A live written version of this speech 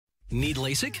Need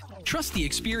LASIK? Trust the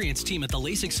experienced team at the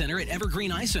LASIK Center at Evergreen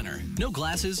Eye Center. No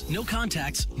glasses, no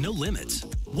contacts, no limits.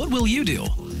 What will you do?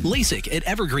 LASIK at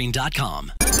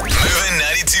evergreen.com. Moving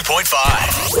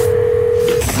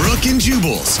 92.5. Brooke and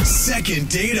Jubal's second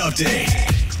date update.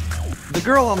 The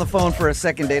girl on the phone for a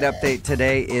second date update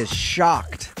today is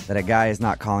shocked that a guy is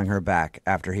not calling her back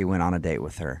after he went on a date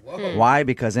with her. Why?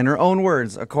 Because in her own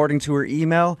words, according to her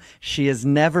email, she has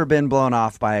never been blown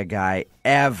off by a guy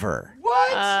ever.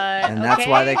 What? And that's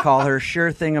why they call her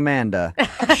Sure Thing Amanda.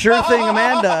 Sure Thing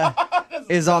Amanda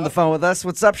is on the phone with us.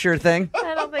 What's up, Sure Thing?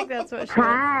 I don't think that's what she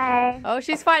Hi. Oh,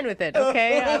 she's fine with it.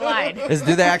 Okay, I lied.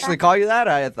 Do they actually call you that?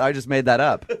 I just made that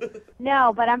up.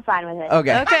 No, but I'm fine with it.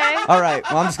 Okay. Okay. All right.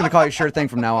 Well, I'm just going to call you Sure Thing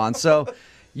from now on. So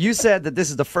you said that this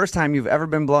is the first time you've ever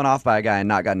been blown off by a guy and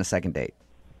not gotten a second date.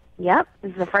 Yep,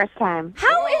 this is the first time.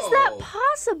 How is that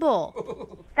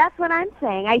possible? That's what I'm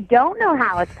saying. I don't know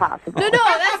how it's possible. No,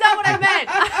 that's not what I meant.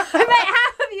 I meant,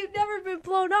 how have you never been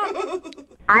blown up?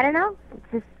 I don't know.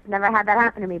 Just never had that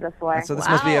happen to me before. So this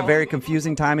must be a Wow. very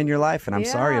confusing time in your life, and I'm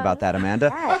sorry Yeah. about that, Amanda.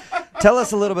 Yes. Tell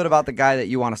us a little bit about the guy that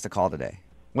you want us to call today.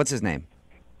 What's his name?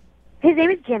 His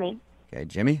name is Jimmy. Okay,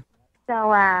 Jimmy.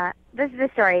 So this is the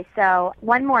story. So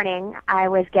one morning, I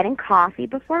was getting coffee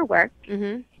before work,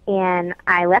 and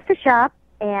I left the shop,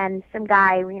 and some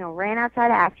guy, ran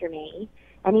outside after me,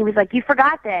 and he was like, "You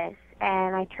forgot this."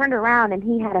 And I turned around, and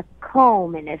he had a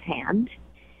comb in his hand,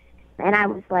 and I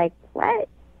was like, "What?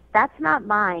 That's not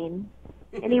mine."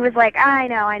 And he was like, I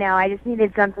know. I just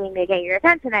needed something to get your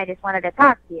attention. I just wanted to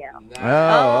talk to you."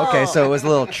 Oh, okay. So it was a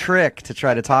little trick to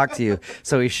try to talk to you.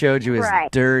 So he showed you his Right.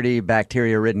 dirty,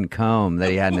 bacteria-ridden comb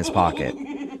that he had in his pocket.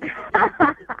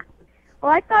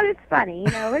 Well, I thought it's funny.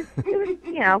 It was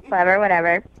clever,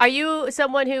 whatever. Are you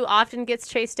someone who often gets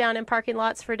chased down in parking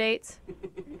lots for dates?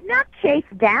 Not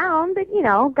chased down, but,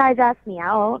 guys asked me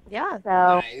out. Yeah.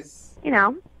 So,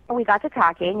 we got to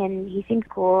talking, and he seemed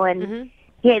cool, and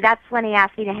that's when he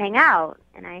asked me to hang out.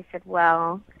 And I said,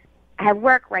 well, I have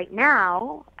work right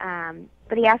now,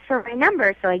 but he asked for my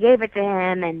number, so I gave it to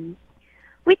him, and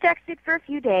we texted for a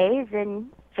few days, and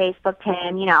Facebooked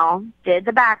him, did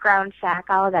the background check,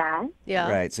 all of that. Yeah.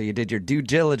 Right. So you did your due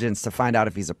diligence to find out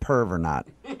if he's a perv or not.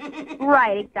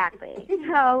 Right, exactly.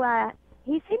 So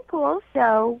he seemed cool,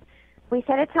 so we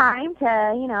set a time to,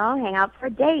 hang out for a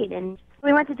date, and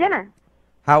we went to dinner.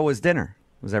 How was dinner?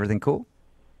 Was everything cool?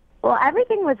 Well,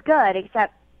 everything was good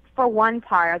except for one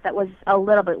part that was a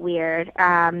little bit weird.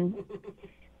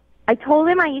 I told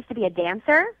him I used to be a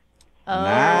dancer. Oh.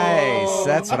 Nice.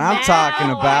 That's what I'm talking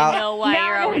about. I know why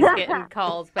you're always getting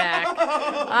calls back.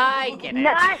 I get it.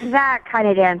 Not that kind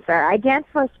of dancer. I danced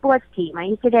for a sports team. I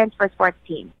used to dance for a sports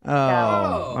team.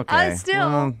 Oh, okay. Still.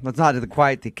 Well, that's not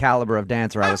quite the caliber of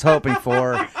dancer I was hoping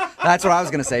for. That's what I was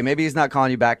going to say. Maybe he's not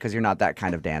calling you back because you're not that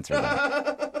kind of dancer. Then.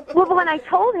 Well, but when I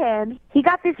told him, he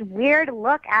got this weird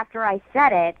look after I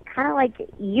said it, kind of like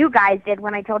you guys did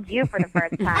when I told you for the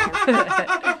first time.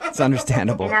 It's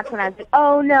understandable. And that's when I was like,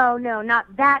 oh, no, not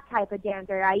that type of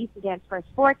dancer. I used to dance for a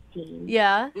sports team.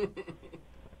 Yeah.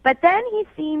 But then he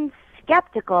seemed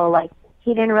skeptical, like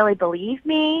he didn't really believe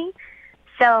me.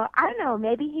 So, I don't know,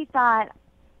 maybe he thought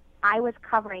I was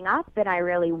covering up that I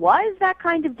really was that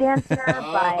kind of dancer,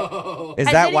 but Is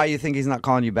that why you think he's not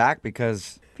calling you back?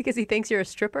 Because he thinks you're a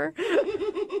stripper?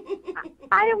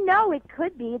 I don't know. It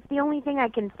could be. It's the only thing I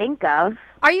can think of.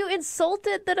 Are you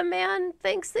insulted that a man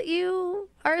thinks that you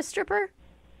are a stripper?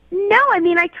 No, I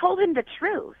mean, I told him the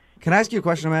truth. Can I ask you a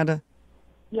question, Amanda?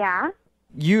 Yeah?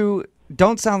 You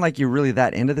don't sound like you're really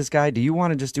that into this guy. Do you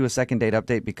want to just do a second date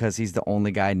update because he's the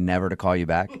only guy never to call you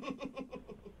back?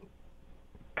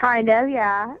 Kind of,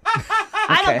 yeah.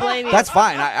 I don't blame you. That's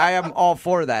fine. I am all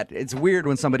for that. It's weird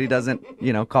when somebody doesn't,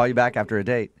 call you back after a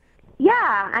date.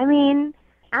 Yeah, I mean,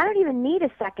 I don't even need a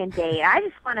second date. I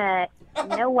just want to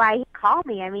know why he called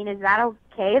me. I mean, is that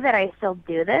okay that I still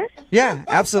do this? Yeah,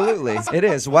 absolutely. It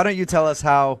is. Why don't you tell us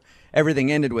how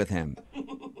everything ended with him?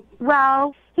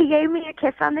 Well, he gave me a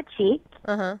kiss on the cheek,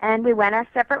 and we went our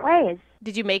separate ways.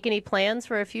 Did you make any plans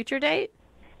for a future date?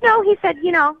 No, he said,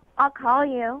 I'll call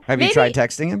you. Have you tried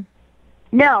texting him?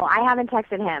 No, I haven't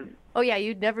texted him. Oh, yeah,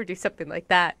 you'd never do something like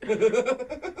that.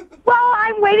 Well,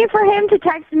 I'm waiting for him to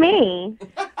text me.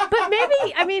 But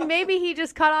maybe he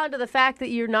just caught on to the fact that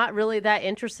you're not really that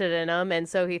interested in him, and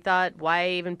so he thought, why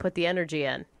even put the energy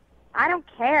in? I don't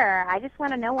care. I just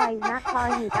want to know why he's not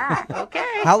calling me back.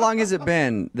 Okay. How long has it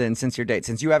been then since your date?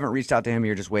 Since you haven't reached out to him,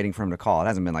 you're just waiting for him to call. It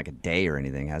hasn't been like a day or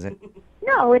anything, has it? No,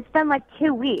 No, it's been like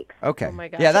 2 weeks. Okay. Oh my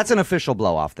gosh. Yeah, that's an official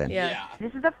blow-off then. Yeah.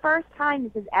 This is the first time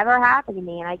this has ever happened to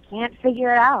me, and I can't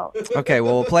figure it out. Okay,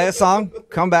 well, we'll play a song,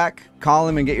 come back, call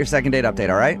him, and get your second date update,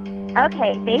 all right?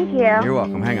 Okay, thank you. You're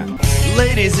welcome. Hang on.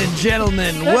 Ladies and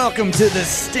gentlemen, welcome to the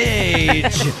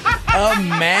stage,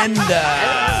 Amanda.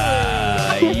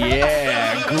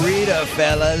 Yeah, greet her,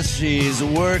 fellas. She's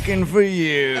working for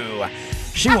you.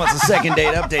 She wants a second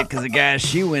date update because the guy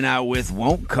she went out with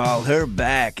won't call her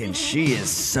back, and she is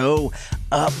so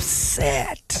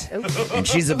upset. And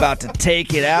she's about to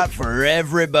take it out for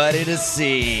everybody to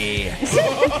see.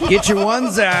 Get your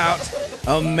ones out.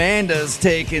 Amanda's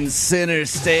taking center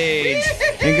stage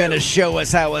and gonna show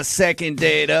us how a second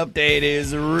date update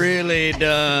is really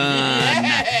done.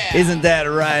 Isn't that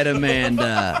right,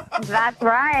 Amanda? That's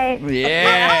right.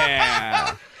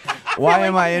 Yeah. Why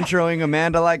am I introing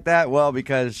Amanda like that? Well,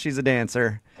 because she's a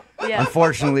dancer. Yeah.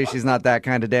 Unfortunately, she's not that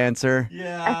kind of dancer.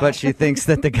 Yeah. But she thinks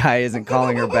that the guy isn't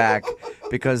calling her back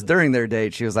because during their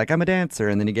date, she was like, I'm a dancer.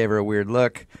 And then he gave her a weird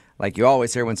look. Like you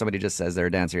always hear when somebody just says they're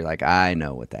a dancer, you're like, I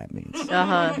know what that means.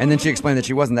 Uh-huh. And then she explained that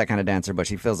she wasn't that kind of dancer, but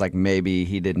she feels like maybe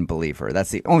he didn't believe her.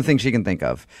 That's the only thing she can think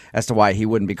of as to why he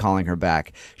wouldn't be calling her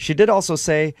back. She did also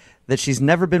say that she's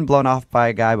never been blown off by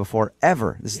a guy before,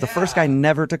 ever. This is the first guy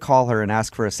never to call her and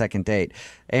ask for a second date.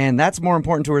 And that's more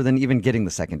important to her than even getting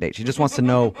the second date. She just wants to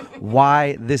know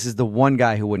why this is the one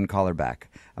guy who wouldn't call her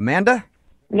back. Amanda,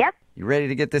 Yep, you ready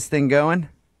to get this thing going?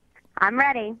 I'm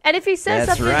ready. And if he says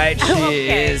That's something... right, she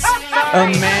Okay. is.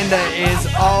 Sorry. Amanda is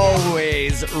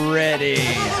always ready.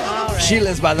 right. She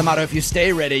lives by the motto, if you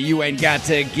stay ready, you ain't got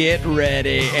to get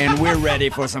ready. And we're ready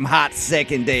for some hot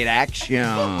second date action.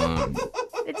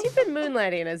 You've been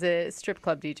moonlighting as a strip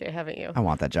club DJ, haven't you? I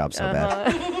want that job so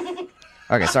Uh-huh. bad.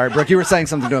 Okay, sorry, Brooke, you were saying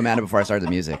something to Amanda before I started the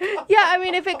music. Yeah, I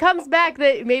mean, if it comes back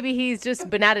that maybe he's just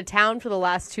been out of town for the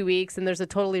last 2 weeks and there's a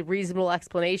totally reasonable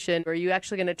explanation, are you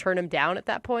actually going to turn him down at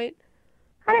that point?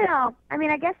 I don't know. I mean,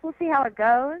 I guess we'll see how it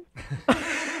goes.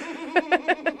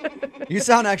 You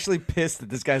sound actually pissed that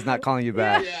this guy's not calling you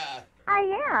back.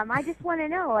 I am. I just want to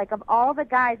know, like, of all the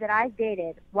guys that I've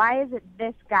dated, why is it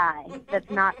this guy that's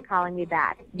not calling me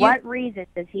back? What reason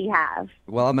does he have?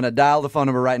 Well, I'm going to dial the phone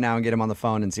number right now and get him on the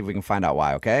phone and see if we can find out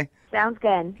why, okay? Sounds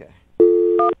good. Okay.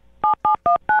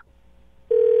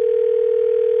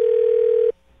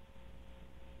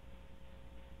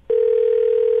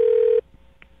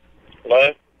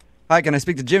 Hello? Hi, can I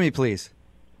speak to Jimmy, please?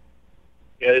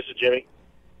 Yeah, this is Jimmy.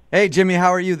 Hey, Jimmy, how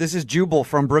are you? This is Jubal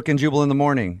from Brooke and Jubal in the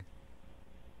Morning.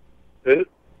 Who?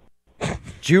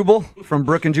 Jubal from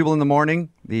Brooke and Jubal in the Morning,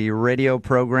 the radio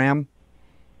program.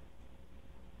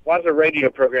 Why's a radio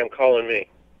program calling me?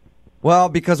 Well,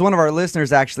 because one of our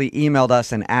listeners actually emailed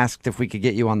us and asked if we could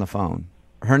get you on the phone.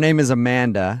 Her name is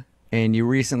Amanda, and you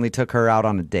recently took her out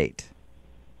on a date.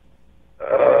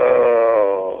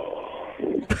 Oh.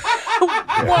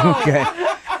 Okay.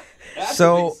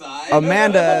 So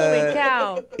Amanda Holy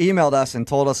cow. emailed us and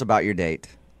told us about your date.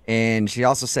 And she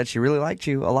also said she really liked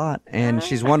you a lot. And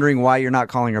she's wondering why you're not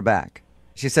calling her back.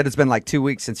 She said it's been like 2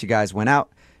 weeks since you guys went out.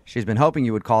 She's been hoping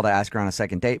you would call to ask her on a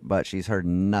second date, but she's heard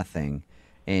nothing.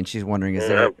 And she's wondering, is I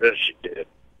there... bet she did.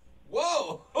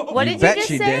 What did you bet just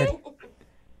she say? did.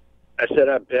 I said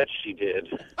I bet she did.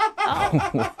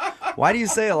 Why do you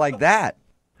say it like that?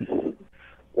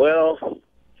 Well,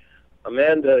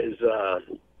 Amanda is,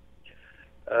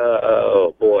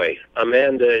 oh boy.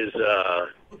 Amanda is,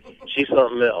 she's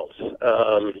something else.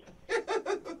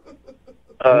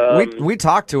 We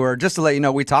talked to her, just to let you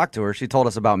know, we talked to her. She told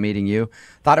us about meeting you.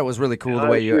 Thought it was really cool the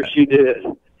way I'm you... sure she did.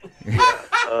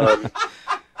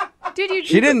 Dude,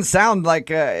 She didn't sound like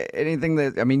anything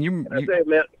that... I mean, Can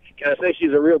I say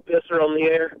she's a real pisser on the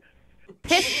air?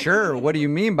 Sure. What do you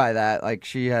mean by that? Like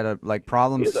she had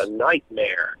problems? She's a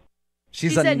nightmare.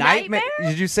 She's a a nightmare? nightmare?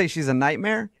 Did you say she's a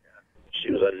nightmare?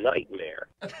 She was a nightmare.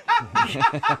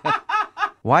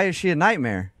 Why is she a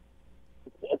nightmare?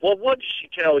 Well, what did she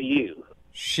tell you?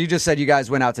 She just said you guys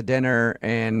went out to dinner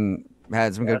and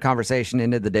had some good conversation,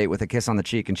 ended the date with a kiss on the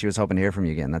cheek, and she was hoping to hear from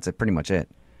you again. That's pretty much it.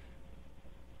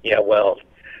 Yeah, well,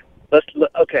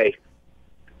 okay.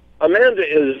 Amanda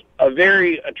is a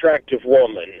very attractive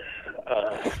woman,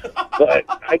 but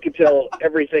I could tell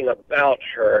everything about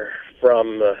her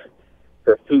from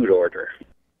her food order.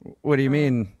 What do you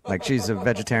mean? Like she's a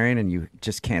vegetarian and you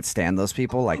just can't stand those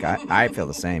people? Like I feel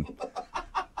the same.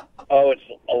 Oh, it's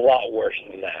a lot worse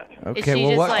than that. Okay, she well,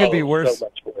 just what could be worse? So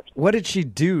much worse. What did she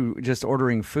do just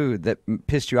ordering food that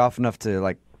pissed you off enough to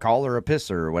like call her a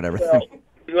pisser or whatever? Well,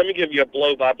 let me give you a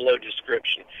blow-by-blow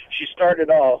description. She started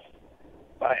off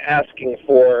by asking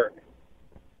for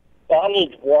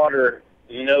bottled water,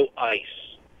 no ice.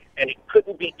 and it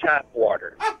couldn't be tap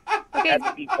water. Okay. It had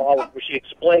to be bottled. She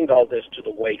explained all this to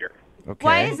the waiter. Okay.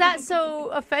 Why is that so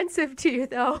offensive to you,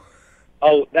 though?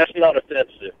 Oh, that's not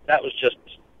offensive. That was just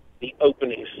the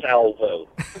opening salvo.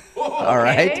 All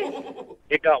right.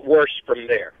 It got worse from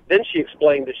there. Then she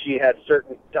explained that she had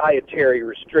certain dietary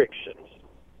restrictions.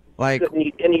 Like, Couldn't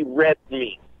eat any red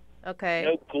meat, Okay.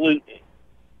 no gluten,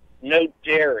 no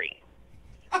dairy,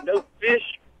 no fish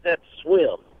that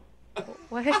swim.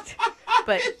 What?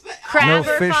 But crab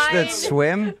no are fish fine. that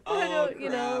swim? I don't, you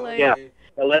know, like. Yeah,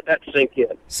 now let that sink in.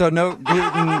 So no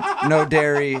gluten, no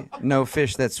dairy, no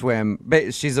fish that swim.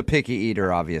 She's a picky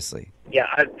eater, obviously. Yeah,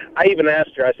 I even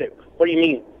asked her, I said, what do you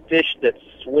mean fish that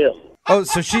swim? Oh,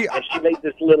 so she... And she made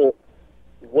this little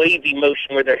wavy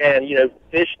motion with her hand,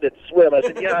 fish that swim. I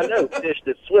said, yeah, I know fish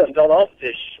that swim. Don't all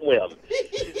fish swim?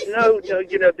 No,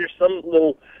 there's some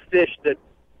little fish that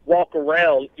walk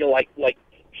around, like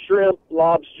shrimp,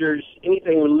 lobsters,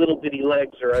 anything with little bitty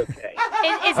legs are okay.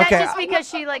 Is that Okay. just because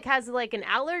she has an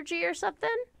allergy or something?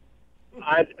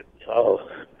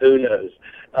 Who knows?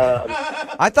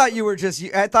 I thought you were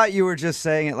just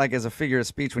saying it like as a figure of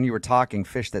speech when you were talking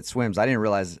fish that swims. I didn't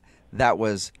realize that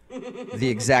was the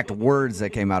exact words that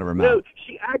came out of her mouth. No,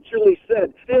 she actually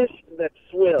said fish that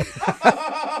swim.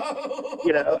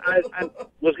 I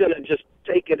was going to just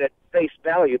take it at face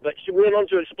value, but she went on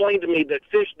to explain to me that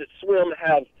fish that swim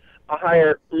have a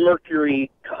higher mercury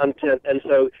content, and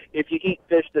so if you eat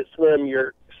fish that swim,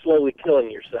 you're slowly killing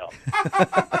yourself.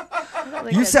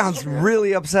 You sound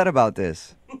really upset about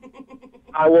this.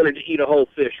 I wanted to eat a whole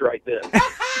fish right then.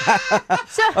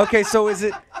 Okay, so is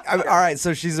it... all right,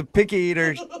 so she's a picky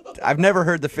eater. I've never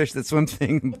heard the fish that swim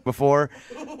thing before.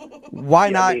 Why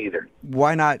not? Me either.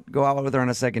 Why not go out with her on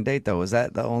a second date, though? Is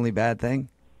that the only bad thing?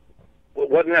 Well,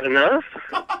 wasn't that enough?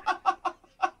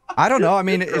 I don't know. I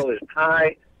mean... This girl is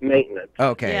high maintenance.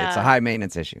 Okay, Yeah. it's a high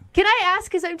maintenance issue. Can I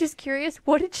ask, because I'm just curious,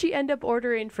 what did she end up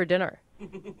ordering for dinner?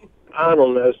 I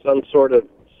don't know, some sort of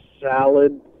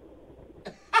salad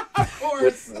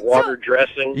with water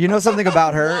dressing. You know something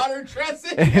about her? Water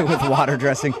dressing. With water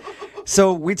dressing.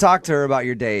 So we talked to her about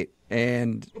your date,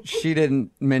 and she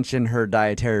didn't mention her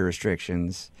dietary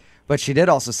restrictions. But she did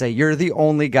also say you're the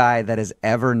only guy that has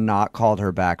ever not called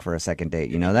her back for a second date.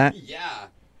 You know that? Yeah.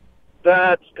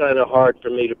 That's kind of hard for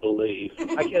me to believe.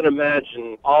 I can't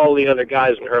imagine all the other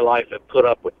guys in her life have put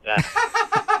up with that.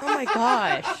 Oh, my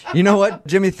gosh. You know what,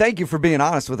 Jimmy? Thank you for being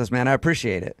honest with us, man. I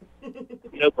appreciate it.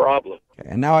 No problem. Okay,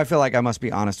 and now I feel like I must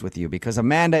be honest with you because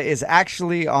Amanda is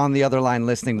actually on the other line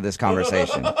listening to this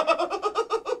conversation.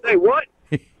 Hey, what?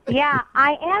 Yeah,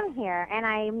 I am here, and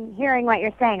I'm hearing what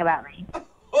you're saying about me.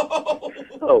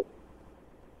 Oh.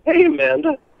 Hey,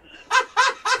 Amanda.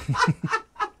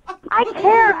 I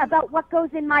care about what goes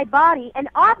in my body, and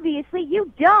obviously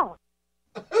you don't.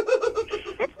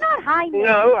 It's not high maintenance.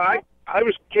 No, I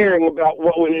was caring about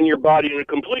what went in your body in a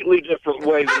completely different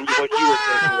way than what you were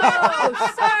thinking.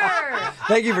 Oh, sir.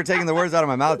 Thank you for taking the words out of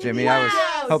my mouth, Jimmy. I was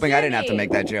Wow, hoping I didn't have to Jimmy.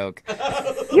 make that joke.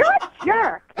 You're a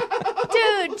jerk.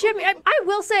 Dude, Jimmy, I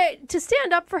will say, to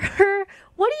stand up for her,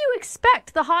 what do you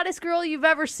expect? The hottest girl you've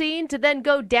ever seen to then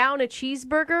go down a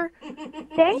cheeseburger?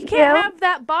 Thank You can't have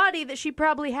that body that she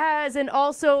probably has and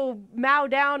also mow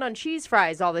down on cheese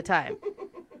fries all the time.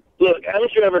 Look,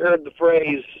 haven't you ever heard the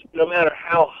phrase, no matter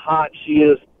how hot she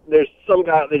is, there's some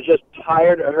guy that's just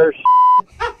tired of her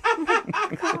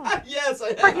Yes,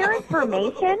 I For have. your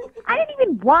information, I didn't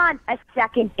even want a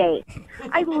second date.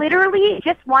 I literally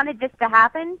just wanted this to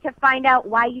happen to find out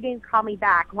why you didn't call me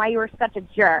back, why you were such a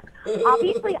jerk.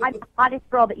 Obviously, I'm the hottest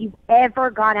girl that you've ever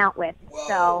gone out with,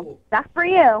 so that's for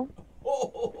you.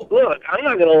 Look, I'm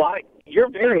not going to lie. You're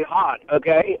very hot,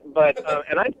 okay? But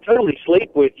and I'd totally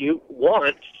sleep with you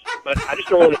once, but I just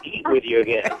don't want to eat with you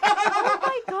again. Oh,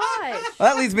 my gosh.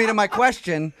 Well, that leads me to my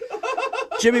question.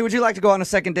 Jimmy, would you like to go on a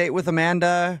second date with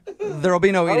Amanda? There'll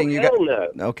be no eating. Hell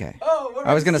no. Okay. Oh, we're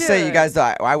I was going to gonna say, do you it. guys,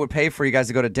 I would pay for you guys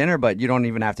to go to dinner, but you don't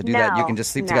even have to do that. You No, can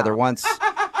just sleep no. together once.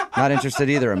 Not interested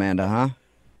either, Amanda, huh?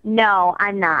 No,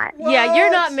 I'm not. Yeah,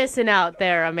 you're not missing out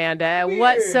there, Amanda,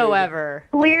 whatsoever.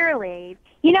 Clearly.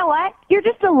 You know what? You're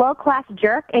just a low-class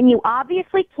jerk, and you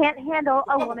obviously can't handle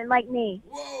a woman like me.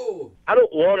 Whoa. I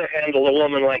don't want to handle a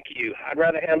woman like you. I'd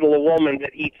rather handle a woman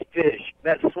that eats fish,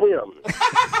 that swims.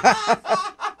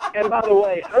 And by the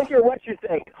way, I don't care what you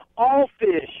think. All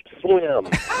fish swim.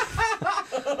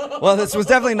 Well, this was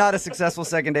definitely not a successful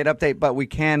second date update, but we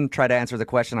can try to answer the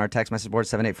question on our text message board,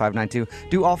 78592.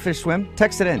 Do all fish swim?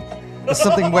 Text it in. There's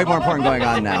something way more important going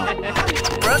on now.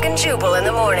 Brooke and Jubal in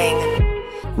the morning.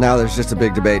 Now there's just a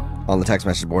big debate on the text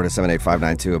message board at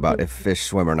 78592 about if fish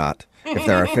swim or not. If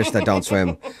there are fish that don't swim.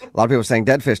 A lot of people saying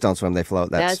dead fish don't swim, they float.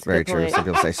 That's very true. Some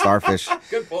people say starfish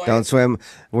don't swim.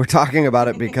 We're talking about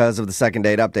it because of the second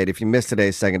date update. If you missed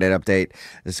today's second date update,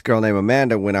 this girl named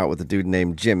Amanda went out with a dude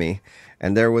named Jimmy.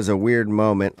 And there was a weird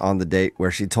moment on the date where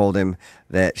she told him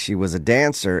that she was a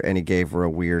dancer, and he gave her a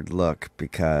weird look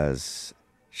because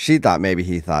she thought maybe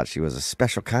he thought she was a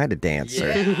special kind of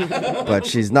dancer. Yeah. But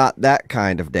she's not that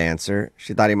kind of dancer.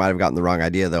 She thought he might have gotten the wrong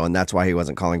idea, though, and that's why he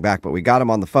wasn't calling back. But we got him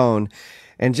on the phone,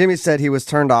 and Jimmy said he was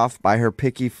turned off by her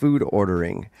picky food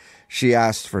ordering. She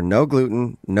asked for no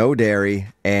gluten, no dairy,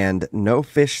 and no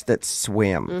fish that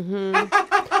swim. Mm-hmm.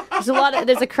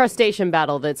 There's a crustacean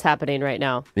battle that's happening right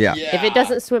now. Yeah. If it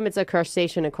doesn't swim, it's a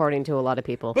crustacean, according to a lot of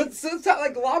people. But since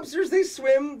like lobsters, they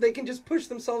swim. They can just push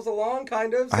themselves along,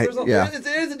 kind of. So it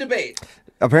is a debate.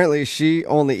 Apparently, she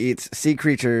only eats sea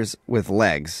creatures with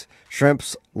legs.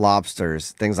 Shrimps,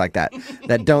 lobsters, things like that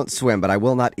don't swim. But I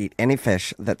will not eat any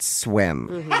fish that swim.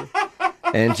 Mm-hmm.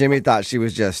 And Jimmy thought she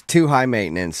was just too high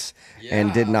maintenance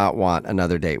and did not want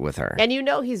another date with her. And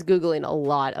he's Googling a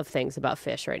lot of things about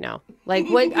fish right now. Like,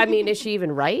 is she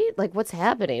even right? Like, what's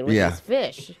happening with these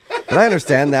fish? But I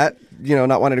understand that,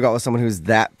 not wanting to go out with someone who's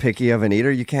that picky of an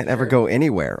eater. You can't ever go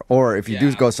anywhere. Or if you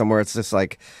do go somewhere, it's just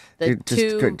like,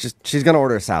 she's going to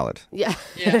order a salad. Yeah.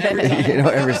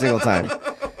 Every single time.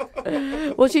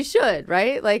 Well, she should,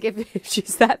 right? Like, if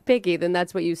she's that picky, then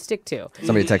that's what you stick to.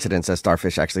 Somebody texted in and says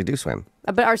starfish actually do swim.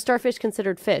 But are starfish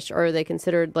considered fish, or are they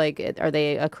consired, are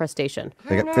they a crustacean?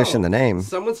 They got fish in the name.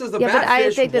 Someone says the batfish but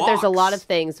I think that there's a lot of walks.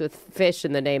 things with fish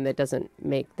in the name that doesn't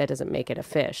make it a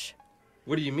fish.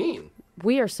 What do you mean?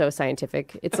 We are so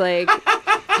scientific. It's like,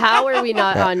 how are we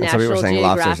not on National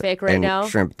Geographic right now?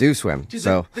 Shrimp do swim. Dude,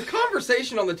 so the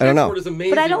conversation on the text board is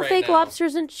amazing. But I don't think now.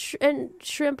 lobsters and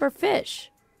shrimp are fish.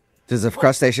 Does a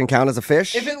crustacean count as a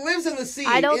fish? If it lives in the sea,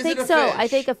 I don't think so. Fish? I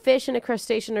think a fish and a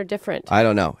crustacean are different. I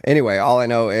don't know. Anyway, all I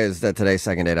know is that today's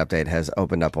second date update has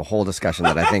opened up a whole discussion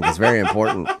that I think is very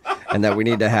important and that we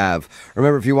need to have.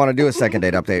 Remember, if you want to do a second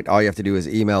date update, all you have to do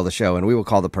is email the show and we will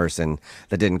call the person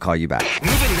that didn't call you back.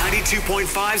 Moving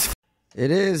 92.5's. It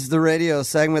is the radio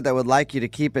segment that would like you to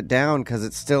keep it down because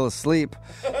it's still asleep.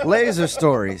 Laser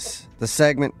Stories, the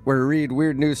segment where we read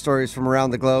weird news stories from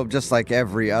around the globe, just like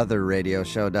every other radio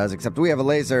show does, except we have a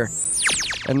laser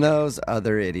and those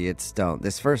other idiots don't.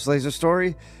 This first laser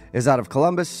story is out of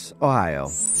Columbus,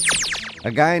 Ohio.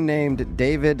 A guy named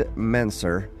David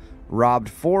Menser robbed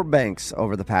 4 banks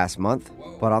over the past month,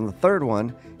 but on the third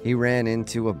one, he ran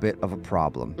into a bit of a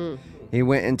problem. He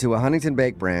went into a Huntington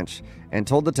Bank branch and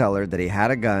told the teller that he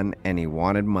had a gun and he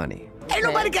wanted money. Ain't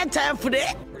nobody got time for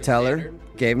that. Teller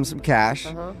gave him some cash,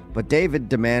 but David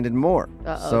demanded more.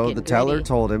 So the teller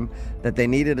told him that they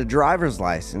needed a driver's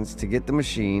license to get the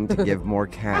machine to give more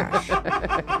cash.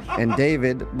 And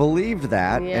David believed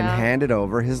that and handed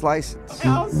over his license.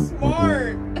 How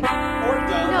smart! Or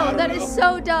dumb. No, that is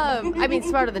so dumb. I mean,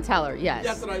 smart of the teller, yes.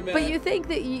 That's what I meant. But you think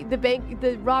that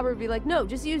the robber would be like, no,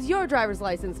 just use your driver's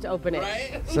license to open it.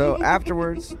 Right? So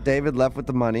afterwards, David left with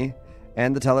the money,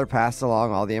 and the teller passed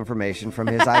along all the information from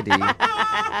his ID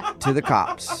to the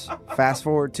cops. Fast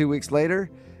forward 2 weeks later,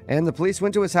 and the police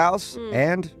went to his house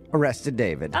and arrested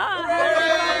David.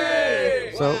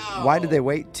 So why did they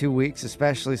wait 2 weeks,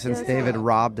 especially since David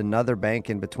robbed another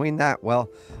bank in between that? Well,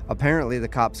 apparently the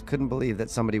cops couldn't believe that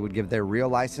somebody would give their real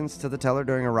license to the teller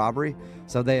during a robbery,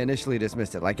 so they initially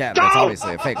dismissed it. Like, yeah, that's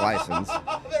obviously a fake license.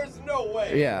 There's no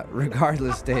way. Yeah,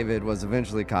 regardless, David was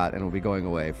eventually caught and will be going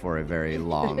away for a very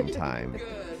long time.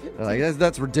 They're like,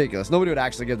 that's ridiculous. Nobody would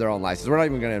actually give their own license. We're not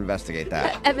even going to investigate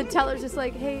that. And the teller's just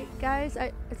like, hey, guys,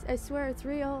 I swear it's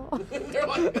real.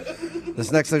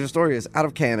 This next leisure story is out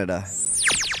of Canada.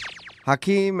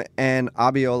 Hakeem and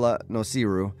Abiola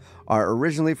Nosiru are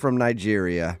originally from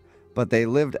Nigeria, but they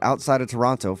lived outside of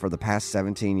Toronto for the past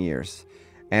 17 years.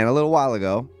 And a little while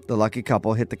ago, the lucky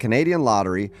couple hit the Canadian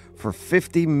lottery for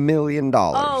 $50 million.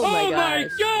 Oh my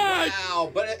gosh.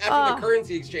 Wow, but after the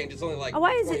currency exchange, it's only like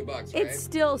Why is $20, it? right? It's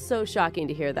still so shocking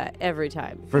to hear that every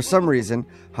time. For some reason,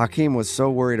 Hakeem was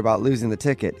so worried about losing the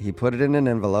ticket, he put it in an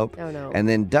envelope and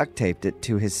then duct taped it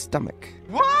to his stomach.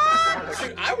 What?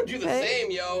 Dude, I would do the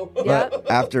same, yo. But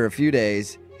after a few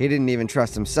days, he didn't even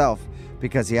trust himself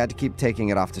because he had to keep taking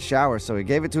it off to shower, so he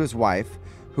gave it to his wife,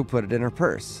 who put it in her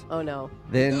purse. Oh, no.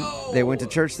 Then they went to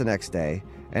church the next day,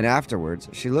 and afterwards,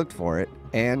 she looked for it,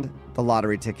 and the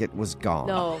lottery ticket was gone.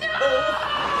 No.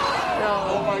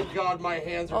 Oh my God, my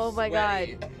hands are Oh my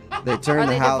sweaty. God. They turned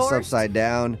the house divorced? upside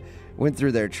down, went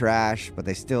through their trash, but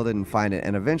they still didn't find it.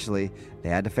 And eventually, they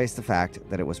had to face the fact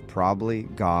that it was probably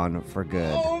gone for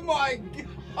good. Oh, my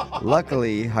God.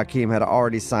 Luckily, Hakeem had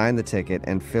already signed the ticket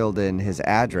and filled in his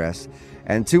address.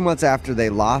 And 2 months after they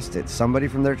lost it, somebody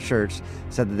from their church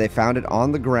said that they found it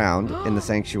on the ground in the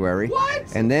sanctuary.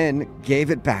 What? And then gave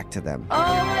it back to them. Oh,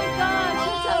 my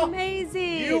gosh. That's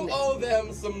amazing. You owe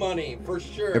them some money, for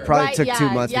sure. It probably took 2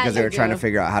 months because they were trying to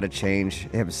figure out how to change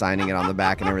him signing it on the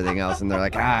back and everything else. And they're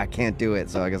like, I can't do it,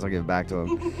 so I guess I'll give it back to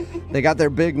him. They got their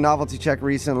big novelty check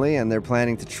recently, and they're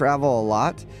planning to travel a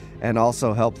lot and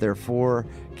also help their 4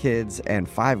 kids and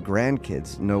 5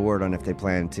 grandkids. No word on if they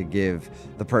plan to give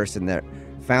the person that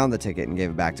found the ticket and gave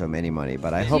it back to them any money,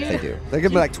 but I hope they do. They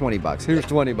give me like $20. Here's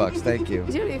 $20. Thank you.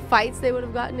 Do you know how many fights they would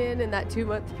have gotten in that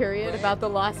 2-month period about the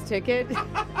lost ticket?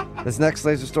 This next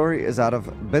laser story is out of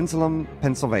Bensalem,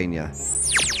 Pennsylvania.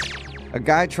 A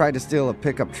guy tried to steal a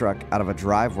pickup truck out of a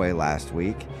driveway last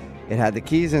week. It had the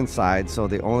keys inside, so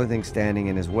the only thing standing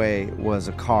in his way was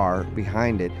a car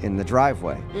behind it in the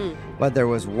driveway. But there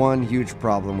was one huge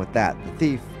problem with that. The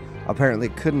thief apparently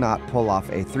could not pull off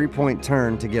a 3-point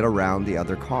turn to get around the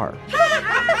other car.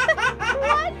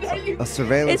 A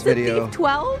surveillance video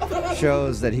 12?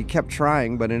 shows that he kept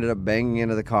trying but ended up banging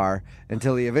into the car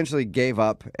until he eventually gave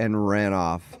up and ran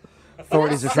off.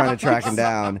 Authorities are trying to track him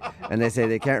down, and they say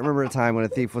they can't remember a time when a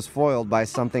thief was foiled by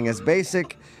something as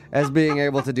basic as being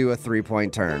able to do a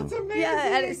 3-point turn.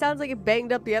 Yeah, and it sounds like it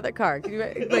banged up the other car.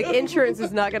 Like, insurance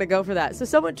is not going to go for that. So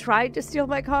someone tried to steal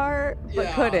my car,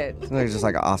 but couldn't. It's like just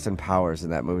like Austin Powers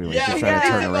in that movie when he's trying to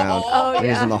turn around. Oh, when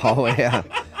he's in the hallway, yeah.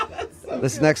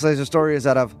 This next laser story is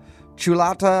out of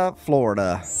Chulata,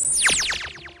 Florida.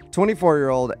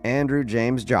 24-year-old Andrew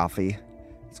James Jaffe,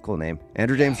 it's a cool name,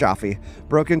 Andrew James Jaffe,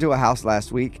 broke into a house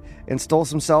last week and stole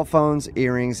some cell phones,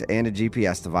 earrings, and a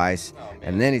GPS device,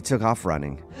 and then he took off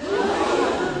running.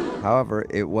 However,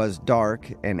 it was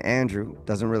dark, and Andrew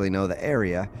doesn't really know the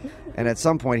area, and at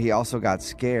some point he also got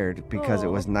scared because it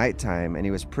was nighttime, and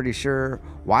he was pretty sure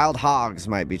wild hogs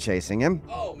might be chasing him.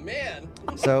 Oh, man.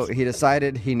 So he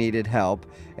decided he needed help,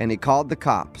 and he called the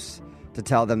cops to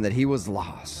tell them that he was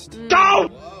lost. Go!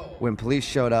 When police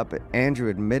showed up, Andrew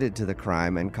admitted to the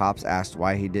crime, and cops asked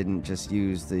why he didn't just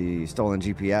use the stolen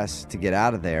GPS to get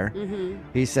out of there.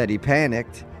 He said he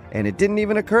panicked, and it didn't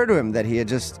even occur to him that he had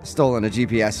just stolen a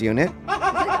GPS unit.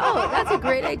 Oh, that's a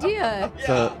great idea.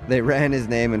 So they ran his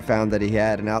name and found that he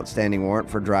had an outstanding warrant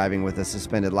for driving with a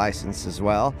suspended license as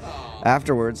well.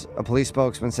 Afterwards, a police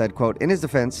spokesman said, quote, in his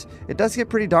defense, it does get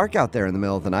pretty dark out there in the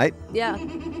middle of the night. Yeah.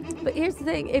 But here's the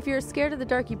thing. If you're scared of the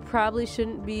dark, you probably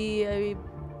shouldn't be a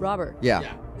robber. Yeah.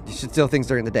 You should steal things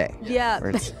during the day. Yeah. Or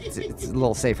it's a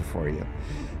little safer for you.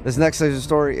 This next laser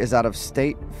story is out of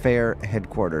State Fair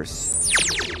headquarters.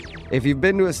 If you've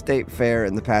been to a state fair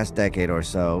in the past decade or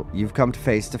so, you've come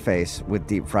face to face with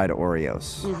deep fried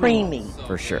Oreos. Creamy.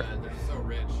 For sure.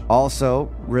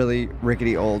 Also, really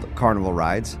rickety old carnival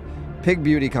rides, pig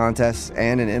beauty contests,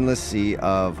 and an endless sea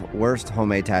of worst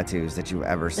homemade tattoos that you've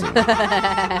ever seen.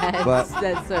 But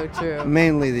that's so true.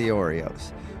 Mainly the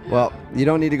Oreos. Well, you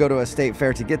don't need to go to a state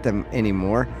fair to get them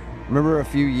anymore. Remember a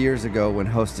few years ago when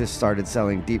Hostess started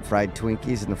selling deep-fried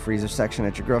Twinkies in the freezer section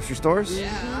at your grocery stores?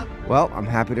 Yeah. Well, I'm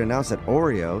happy to announce that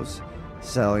Oreo's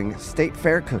selling state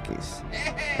fair cookies.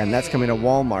 And that's coming to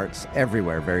Walmarts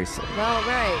everywhere very soon. All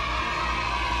right.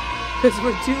 Because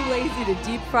we're too lazy to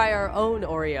deep fry our own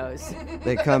Oreos.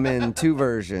 They come in 2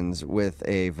 versions with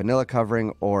a vanilla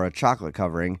covering or a chocolate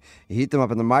covering. You heat them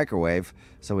up in the microwave,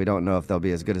 so we don't know if they'll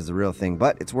be as good as the real thing,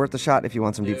 but it's worth a shot if you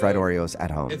want some deep fried Oreos at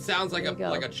home. It sounds like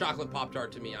a chocolate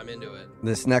Pop-Tart to me. I'm into it.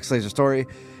 This next laser story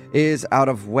is out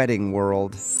of Wedding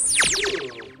World.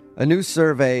 A new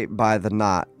survey by The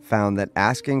Knot found that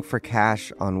asking for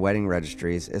cash on wedding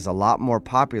registries is a lot more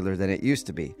popular than it used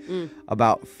to be.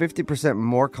 About 50%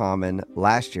 more common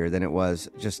last year than it was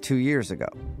just 2 years ago.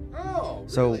 Oh,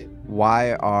 So really?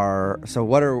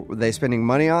 what are they spending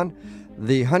money on?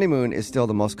 The honeymoon is still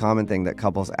the most common thing that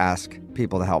couples ask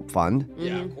people to help fund.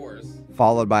 Yeah, of course.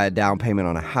 Followed by a down payment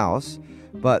on a house.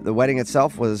 But the wedding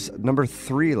itself was number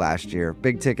 3 last year.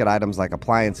 Big ticket items like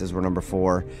appliances were number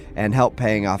 4, and help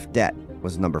paying off debt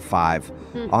was number 5.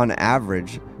 On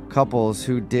average, couples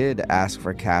who did ask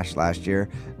for cash last year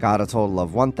got a total of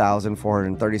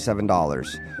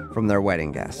 $1,437 from their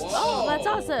wedding guests. Oh, that's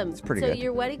awesome. It's pretty good. good. So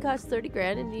your wedding cost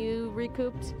 $30,000 and you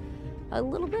recouped a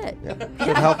little bit.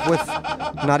 Should help with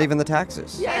not even the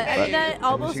taxes. Yeah, and that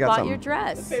almost you got bought something. your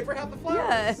dress. Pay for half the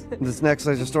flowers. Yeah. This next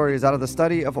laser story is out of the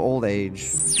study of old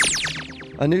age.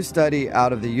 A new study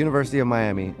out of the University of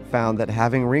Miami found that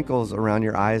having wrinkles around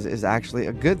your eyes is actually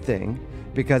a good thing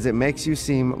because it makes you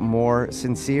seem more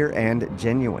sincere and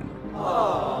genuine.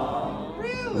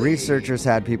 Really? Researchers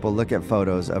had people look at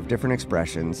photos of different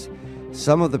expressions.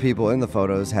 Some of the people in the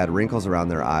photos had wrinkles around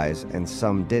their eyes, and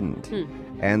some didn't.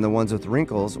 And the ones with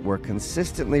wrinkles were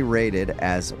consistently rated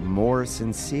as more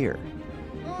sincere.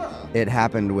 It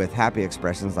happened with happy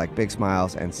expressions like big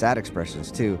smiles and sad expressions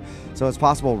too. So it's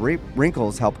possible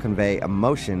wrinkles help convey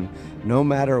emotion no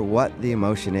matter what the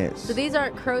emotion is. So these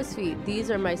aren't crow's feet.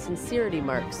 These are my sincerity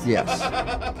marks. Yes.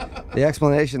 The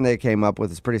explanation they came up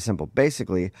with is pretty simple.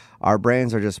 Basically, our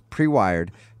brains are just pre-wired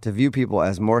to view people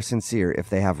as more sincere if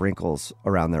they have wrinkles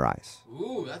around their eyes.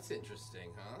 Ooh, that's interesting,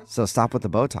 huh? So stop with the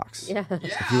Botox. Yeah.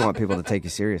 If you want people to take you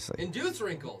seriously. Induce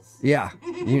wrinkles. Yeah.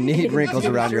 You need wrinkles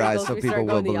around your eyes so people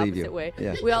will believe you. Way.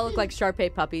 Yeah. We all look like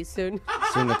Shar-Pei puppies soon.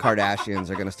 Soon the Kardashians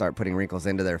are going to start putting wrinkles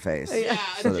into their face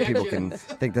so that people can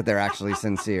think that they're actually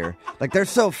sincere. Like, they're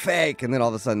so fake, and then all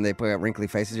of a sudden they put out wrinkly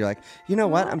faces. You're like, you know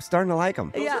what? I'm starting to like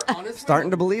them. Yeah.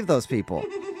 Starting to believe those people.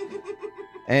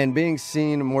 And being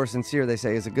seen more sincere, they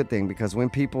say, is a good thing because when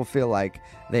people feel like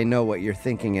they know what you're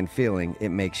thinking and feeling, it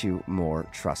makes you more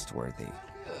trustworthy.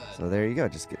 So there you go.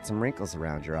 Just get some wrinkles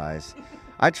around your eyes.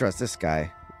 I trust this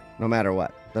guy no matter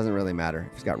what. Doesn't really matter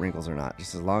if he's got wrinkles or not,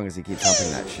 just as long as he keeps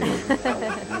humping that shoe.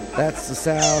 That's the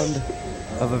sound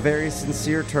of a very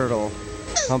sincere turtle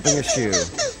humping a shoe,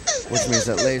 which means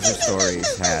that Laser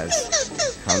Stories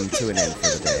has come to an end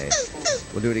for the day.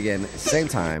 We'll do it again same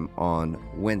time on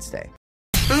Wednesday.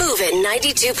 Move it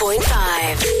 92.5.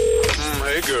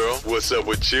 Hey, girl. What's up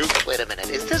with you? Wait a minute.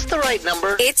 Is this the right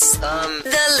number? It's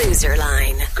the loser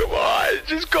line. Come on.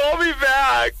 Just call me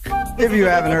back. If you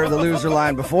haven't heard the loser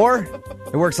line before,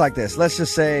 it works like this. Let's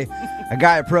just say a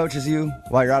guy approaches you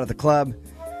while you're out at the club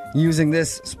using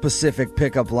this specific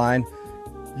pickup line.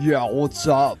 Yeah, what's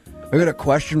up? I got a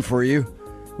question for you.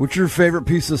 What's your favorite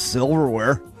piece of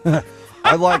silverware?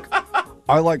 I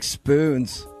like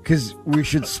spoons, because we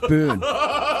should spoon.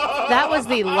 That was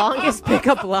the longest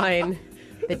pickup line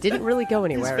that didn't really go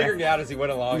anywhere. He's figuring it out as he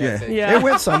went along. Yeah. It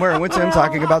went somewhere. It went to him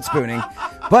talking about spooning.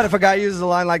 But if a guy uses a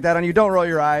line like that on you, don't roll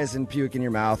your eyes and puke in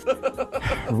your mouth.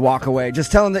 Walk away.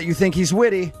 Just tell him that you think he's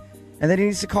witty and that he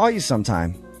needs to call you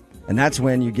sometime. And that's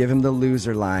when you give him the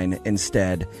loser line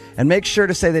instead. And make sure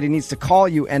to say that he needs to call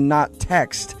you and not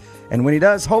text. And when he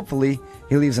does, hopefully,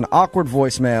 he leaves an awkward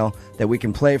voicemail that we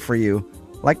can play for you,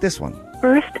 like this one.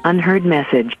 First unheard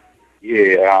message.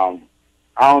 Yeah,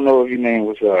 I don't know if your name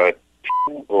was or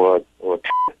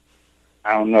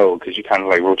I don't know, because you kind of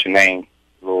like wrote your name,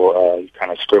 you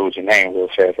kind of scribbled your name real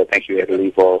fast. I think you had to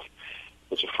leave off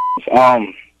with your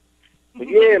but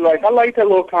yeah, like I like that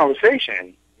little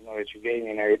conversation, that you gave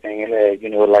me and everything. It had,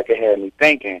 it had me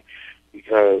thinking,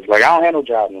 because like I don't have no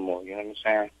job no more. You know what I'm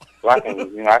saying? So I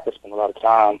can, I can spend a lot of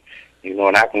time,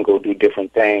 and I can go do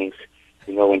different things,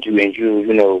 and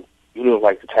you look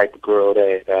like the type of girl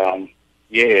that,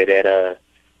 that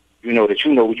you know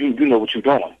what you're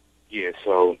doing. Yeah,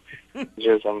 so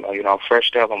just I'm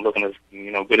freshed up. I'm looking as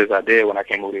good as I did when I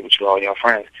came over there with you all your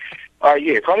friends. All right,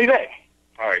 yeah, call me back.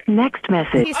 All right. Next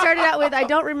message. He started out with, I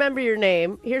don't remember your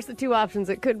name. Here's the two options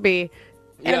it could be.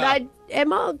 And I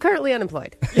am currently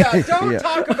unemployed. Yeah, don't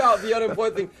talk about the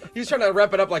unemployed thing. He's trying to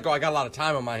wrap it up like, I got a lot of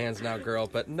time on my hands now, girl.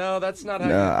 But no, that's not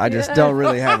how I just don't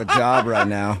really have a job right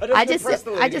now. I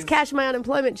just cashed my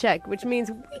unemployment check, which means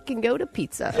we can go to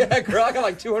pizza. Yeah, girl, I got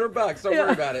like $200. Don't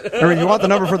worry about it. Or if you want the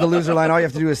number for the loser line, all you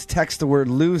have to do is text the word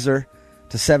loser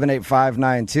to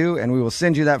 78592, and we will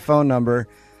send you that phone number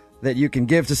that you can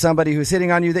give to somebody who's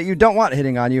hitting on you that you don't want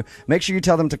hitting on you. Make sure you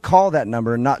tell them to call that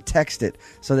number, not text it,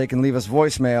 so they can leave us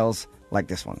voicemails like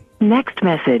this one. Next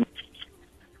message.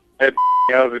 Hey,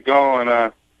 how's it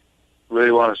going?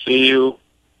 Really want to see you.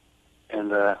 And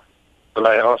but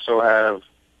I also have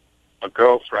a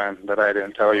girlfriend that I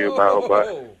didn't tell you about,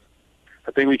 but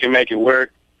I think we can make it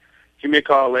work. Give me a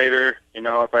call later.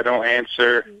 If I don't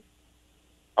answer,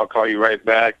 I'll call you right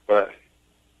back, but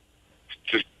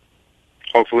just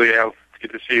hopefully I'll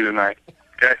get to see you tonight.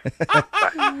 Okay? If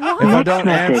I don't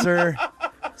answer,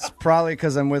 it's probably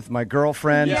because I'm with my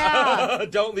girlfriend. Yeah,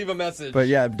 don't leave a message. But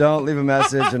yeah, don't leave a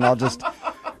message, and I'll just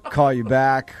call you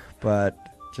back. But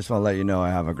just want to let you know I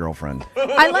have a girlfriend.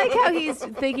 I like how he's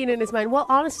thinking in his mind, well,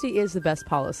 honesty is the best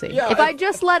policy. Yeah, if I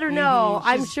just let her know,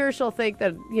 I'm sure she'll think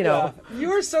that, Yeah.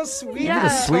 You're so sweet. You're a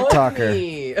sweet talker.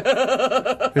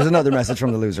 Here's another message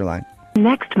from the loser line.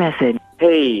 Next message.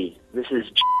 Hey, this is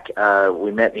Jack.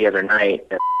 We met the other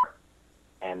night,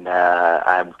 and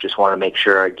I just want to make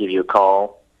sure I give you a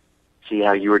call, see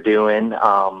how you were doing.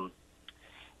 I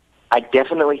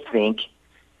definitely think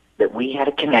that we had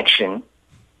a connection.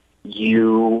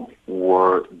 You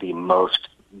were the most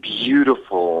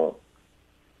beautiful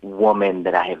woman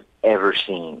that I have ever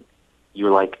seen.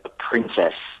 you're like a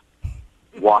princess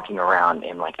walking around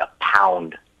in like a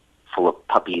pound full of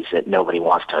puppies that nobody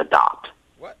wants to adopt.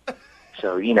 What?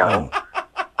 So,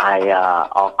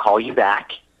 I'll call you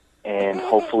back, and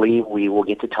hopefully we will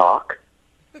get to talk.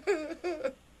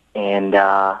 And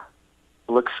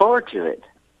look forward to it.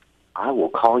 I will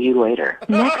call you later.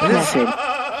 Next message.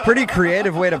 Pretty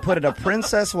creative way to put it. A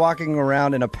princess walking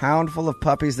around in a pound full of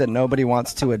puppies that nobody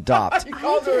wants to adopt. You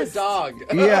called her a dog.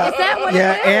 Yeah, Is that what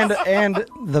it is? and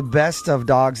the best of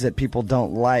dogs that people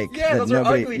don't like. Yeah, that those are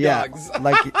ugly dogs.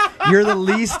 Like you're the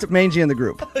least mangy in the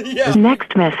group. Yeah.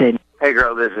 Next message. Hey,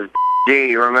 girl, this is G.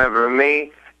 You remember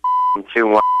me?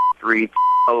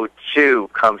 21302.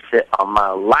 Come sit on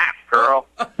my lap, girl.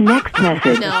 Next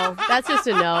message. No, that's just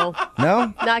a no.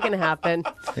 No? Not going to happen.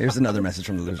 Here's another message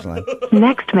from the loser line.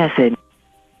 Next message.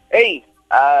 Hey,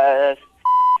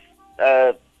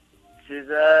 this is,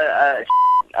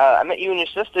 I met you and your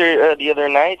sister the other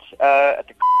night at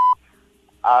the.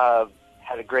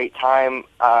 Had a great time.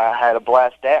 Had a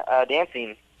blast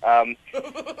dancing.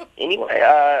 Anyway,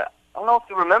 I don't know if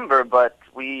you remember, but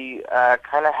we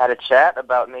kind of had a chat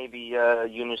about maybe you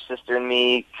and your sister and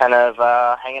me kind of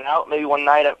hanging out maybe one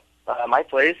night at my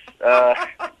place.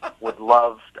 Would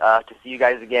love to see you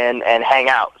guys again and hang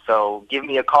out. So give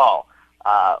me a call.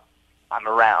 I'm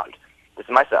around. This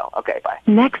is my cell. Okay, bye.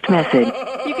 Next message.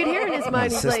 You can hear in his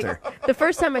mind, he's sister. like, the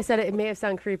first time I said it, it may have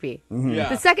sounded creepy. Yeah.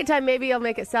 The second time, maybe I'll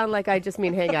make it sound like I just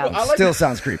mean hang out. Still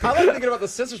sounds creepy. I like thinking about the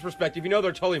sister's perspective. You know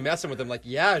they're totally messing with them. Like,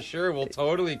 yeah, sure, we'll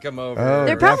totally come over. Oh,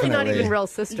 They're probably not definitely. even real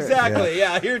sisters. Exactly,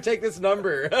 yeah. Here, take this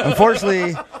number.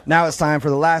 Unfortunately, now it's time for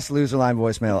the last loser line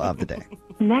voicemail of the day.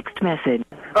 Next message.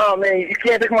 Oh, man, you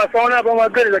can't pick my phone up? Oh, my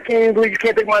goodness, I can't even believe you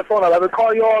can't pick my phone up. I've been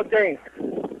calling you all day.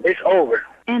 It's over.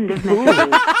 End of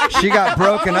message. She got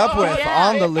broken up with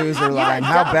on the loser line.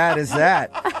 How bad is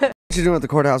that? What you doing at the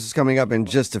courthouse is coming up in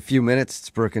just a few minutes. It's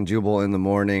Brooke and Jubal in the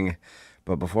morning.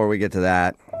 But before we get to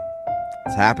that,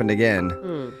 it's happened again.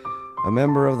 A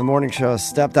member of the morning show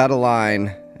stepped out of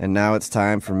line, and now it's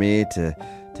time for me to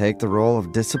take the role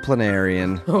of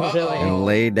disciplinarian and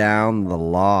lay down the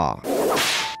law.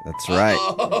 That's right.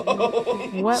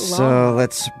 What law? So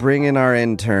let's bring in our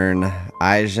intern,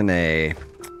 Ayshane,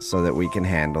 so that we can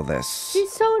handle this.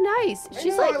 She's so nice.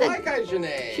 She's I like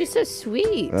Ayshane. she's so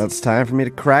sweet. It's time for me to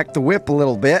crack the whip a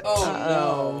little bit.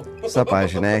 Oh, no. What's up,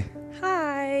 Ayshane?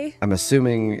 Hi. I'm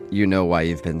assuming you know why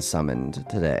you've been summoned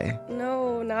today.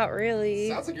 No, not really.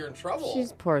 Sounds like you're in trouble.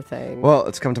 She's poor thing. Well,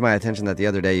 it's come to my attention that the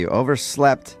other day you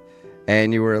overslept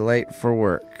and you were late for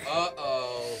work. Uh-oh.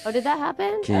 Oh, did that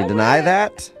happen? Can you deny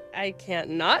that? I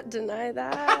can't not deny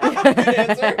that. Good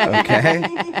answer.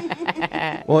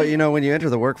 Okay. Well, when you enter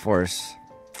the workforce,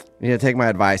 you need to take my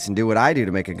advice and do what I do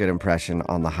to make a good impression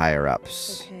on the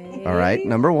higher-ups. Okay. All right?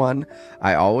 Number one,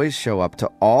 I always show up to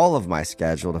all of my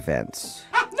scheduled events.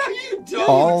 No, you don't.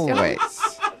 Always.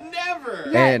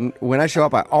 Never. And when I show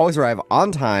up, I always arrive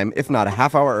on time, if not a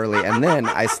half hour early, and then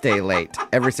I stay late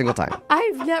every single time.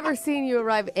 I've never seen you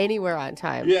arrive anywhere on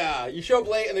time. Yeah, you show up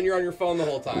late and then you're on your phone the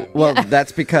whole time. Well,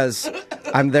 that's because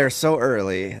I'm there so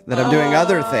early that I'm doing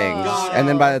other things. And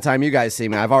then by the time you guys see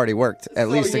me, I've already worked at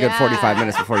least a good 45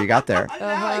 minutes before you got there.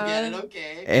 I get it,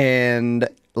 okay. And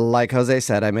like Jose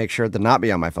said, I make sure to not be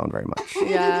on my phone very much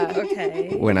Yeah.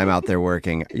 Okay. when I'm out there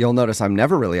working. You'll notice I'm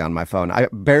never really on my phone. I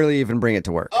barely even bring it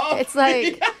to work. It's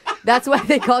like, that's why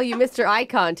they call you Mr. Eye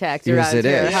Contact around Yes, it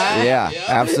here, is. huh? Yeah,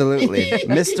 absolutely.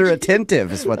 Mr.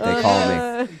 Attentive is what they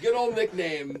call me. Good old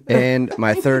nickname. And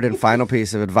my third and final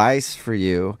piece of advice for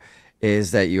you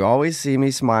is that you always see me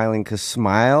smiling because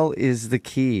smile is the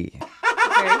key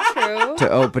Very true. to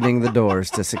opening the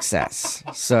doors to success.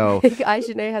 So I think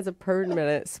Ayshane has a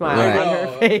permanent smile Right. on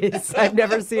her face. I've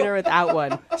never seen her without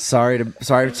one. sorry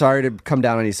to come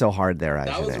down on you so hard there,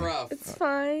 That was Ayshane. rough. It's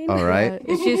fine. All right.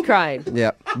 She's crying.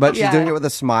 Yeah, but she's Yeah. doing it with a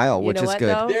smile, You which know is what,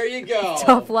 good. though? There you go.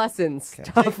 Tough lessons.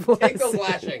 Tough lessons. Take those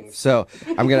lashings. So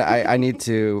I need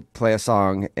to play a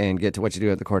song and get to what you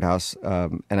do at the courthouse.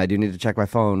 And I do need to check my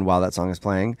phone while that song is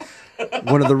playing.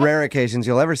 One of the rare occasions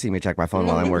you'll ever see me check my phone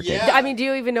while I'm working. Yeah. I mean, do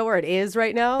you even know where it is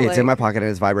right now? It's in my pocket and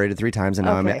it's vibrated 3 times, and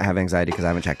now Okay. I have anxiety because I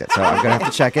haven't checked it. So I'm going to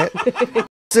have to check it.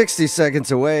 60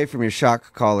 seconds away from your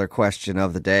shock collar question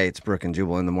of the day. It's Brooke and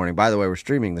Jubal in the morning. By the way, we're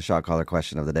streaming the shock collar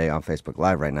question of the day on Facebook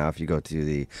Live right now. If you go to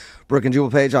the Brooke and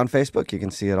Jubal page on Facebook, you can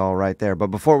see it all right there. But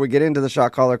before we get into the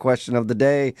shock collar question of the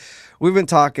day, we've been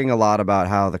talking a lot about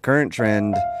how the current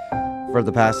trend for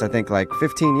the past, I think, like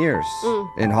 15 years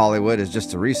in Hollywood is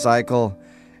just to recycle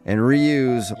and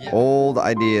reuse old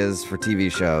ideas for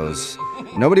TV shows.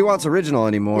 Nobody wants original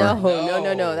anymore.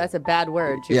 No. That's a bad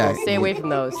word. Jubal. Stay away from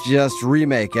those. Just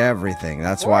remake everything.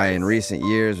 That's why in recent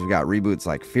years we've got reboots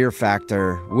like Fear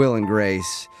Factor, Will and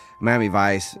Grace, Miami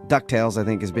Vice, DuckTales I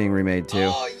think is being remade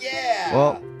too. Oh, yeah!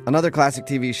 Well, another classic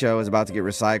TV show is about to get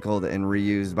recycled and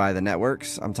reused by the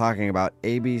networks. I'm talking about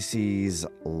ABC's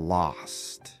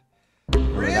Lost.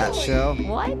 Remember that show?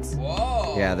 What?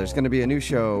 Whoa. Yeah, there's going to be a new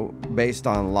show based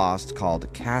on Lost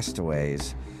called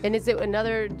Castaways. And is it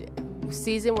another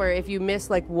season where if you miss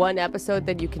like one episode,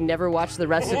 then you can never watch the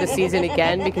rest of the season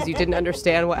again because you didn't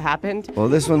understand what happened? Well,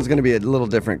 this one's going to be a little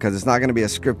different because it's not going to be a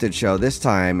scripted show. This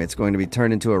time, it's going to be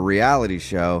turned into a reality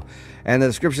show. And the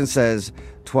description says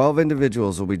 12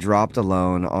 individuals will be dropped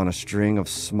alone on a string of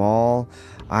small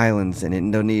islands in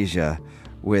Indonesia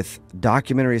with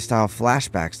documentary-style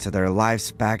flashbacks to their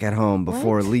lives back at home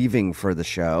before leaving for the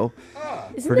show.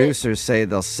 Producers say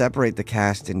they'll separate the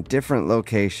cast in different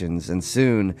locations, and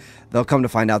soon they'll come to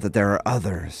find out that there are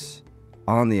others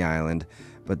on the island,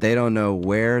 but they don't know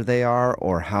where they are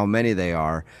or how many they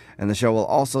are. And the show will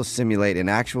also simulate an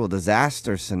actual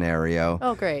disaster scenario.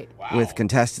 Oh, great. With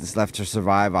contestants left to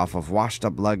survive off of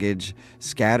washed-up luggage,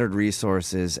 scattered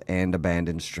resources, and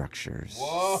abandoned structures.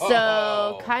 Whoa.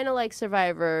 So, kind of like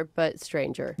Survivor, but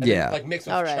stranger. Yeah. Like mixed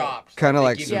with All right. Chopped. Kind of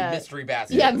like Give you mystery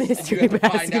baskets. Yeah, And mystery you have to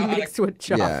find basket out how mixed to with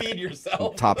Chopped. feed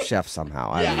yourself. Top Chef somehow.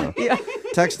 I don't know.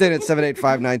 Text in at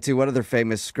 78592. What other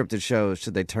famous scripted shows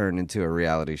should they turn into a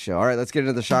reality show? All right, let's get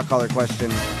into the shot caller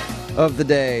question of the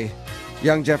day.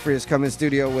 Young Jeffrey has come in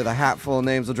studio with a hat full of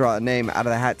names. We'll draw a name out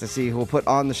of the hat to see who will put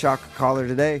on the shock collar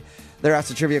today. They're asked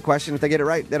a trivia question. If they get it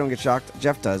right, they don't get shocked.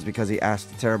 Jeff does because he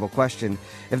asked a terrible question.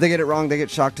 If they get it wrong, they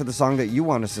get shocked to the song that you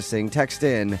want us to sing. Text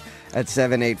in at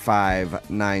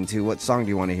 78592. What song do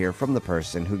you want to hear from the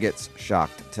person who gets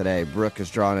shocked today? Brooke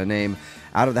has drawn a name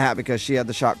out of the hat because she had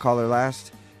the shock collar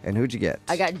last. And who'd you get?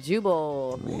 I got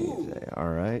Jubal. All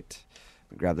right.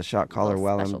 Grab the shot collar Little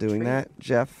while I'm special doing treat. that.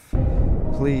 Jeff,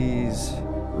 please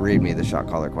read me the shot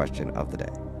collar question of the day.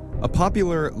 A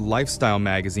popular lifestyle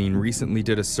magazine recently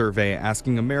did a survey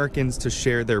asking Americans to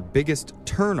share their biggest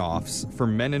turnoffs for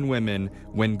men and women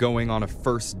when going on a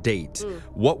first date.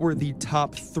 What were the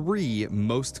top 3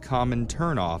 most common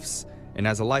turnoffs? And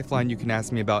as a lifeline, you can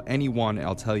ask me about any one, and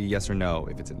I'll tell you yes or no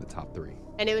if it's in the top 3.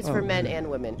 And it was for men and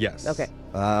women? Yes. Okay.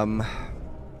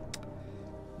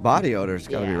 Body odor's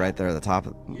got to be right there at the top,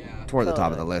 toward the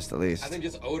top of the list at least. I think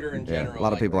just odor in general. A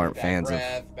lot of people aren't bad fans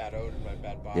breath, bad odor,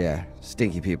 bad body. of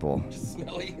stinky people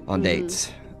Smelly. on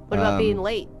dates. What about being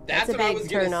late? That's a what I big was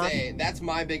turn gonna off. say. That's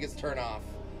my biggest turn off.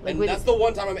 Like And when- that's the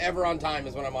one time I'm ever on time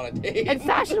is when I'm on a date. And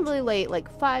fashionably late,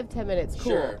 like 5-10 minutes,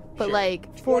 cool. Sure, but sure.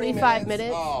 like 45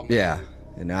 minutes. Oh, Yeah,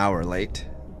 an hour late.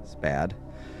 It's bad.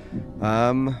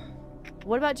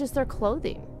 What about just their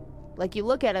clothing? Like you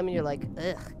look at them and you're like,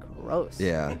 ugh, gross.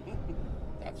 Yeah.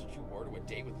 That's what you wore to a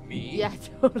date with me? Yeah,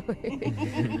 totally.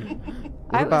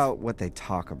 What about what they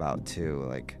talk about too?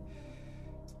 Like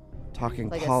talking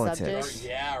Like a politics.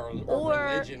 subject? Or Or-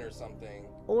 religion or something.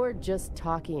 Or just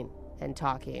talking and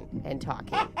talking and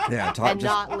talking. Yeah, and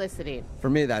not listening. For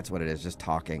me, that's what it is, just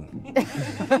talking.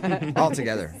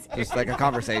 Altogether. Just like a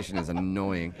conversation is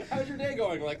annoying. How's your day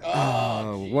going? Like,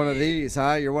 One of these,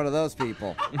 huh? You're one of those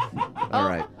people. All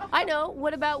right. I know.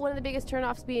 What about one of the biggest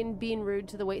turnoffs being rude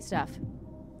to the waitstaff?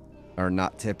 Or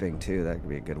not tipping, too. That could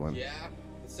be a good one. Yeah,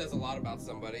 it says a lot about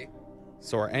somebody.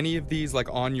 So are any of these like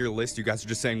on your list? You guys are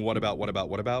just saying what about?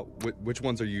 Which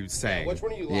ones are you saying? Which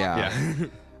one are you locking? Yeah.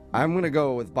 I'm going to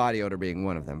go with body odor being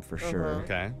one of them for sure.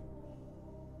 Okay.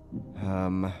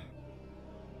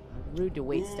 Rude to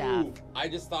waitstaff. Ooh, I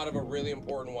just thought of a really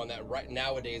important one that right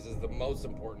nowadays is the most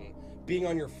important. Being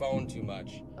on your phone too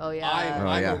much. Oh, yeah.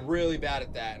 I'm really bad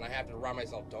at that, and I have to remind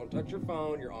myself, don't touch your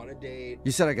phone, you're on a date.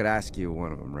 You said I could ask you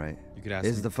one of them, right? You could ask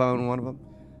Is me. the phone one of them?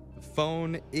 The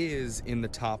phone is in the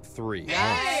top 3.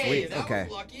 Hey, sweet. that Okay.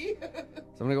 was lucky. So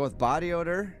I'm going to go with body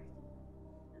odor.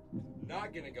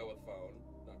 Not gonna go with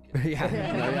phone.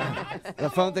 Yeah. The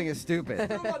phone thing is stupid.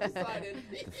 I'm undecided.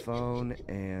 The phone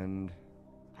and...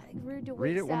 I think rude to waitstaff.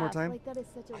 Read it one more time. Like that is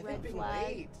such a red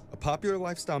flag. A popular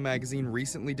lifestyle magazine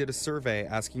recently did a survey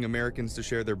asking Americans to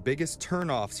share their biggest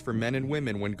turnoffs for men and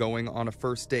women when going on a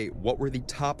first date. What were the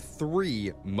top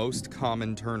 3 most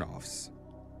common turnoffs?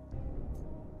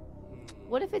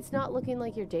 What if it's not looking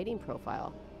like your dating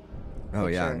profile? Oh,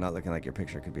 yeah. Picture. Not looking like your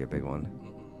picture could be a big one.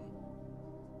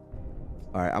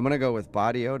 All right. I'm going to go with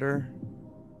body odor,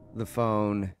 the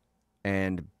phone,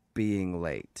 and being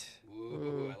late.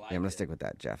 Ooh, I like Yeah, I'm going to stick with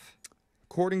that, Jeff.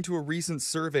 According to a recent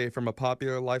survey from a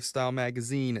popular lifestyle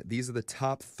magazine, these are the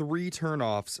top 3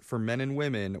 turnoffs for men and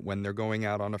women when they're going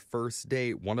out on a first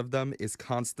date. One of them is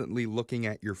constantly looking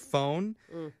at your phone.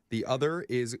 The other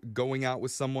is going out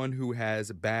with someone who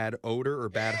has bad odor or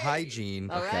bad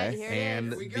hygiene. All right, here it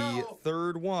And is. the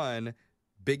third one,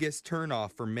 biggest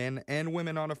turnoff for men and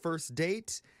women on a first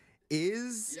date,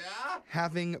 is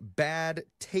having bad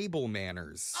table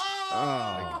manners.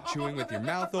 Like chewing with your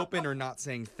mouth open or not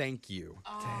saying thank you.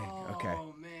 Okay.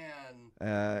 Oh, man.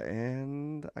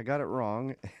 And I got it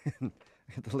wrong. I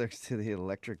got the lyrics to the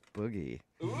Electric Boogie.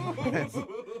 That's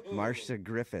Marcia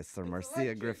Griffiths or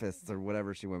Marcia Griffiths or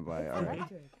whatever she went by. All right.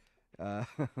 All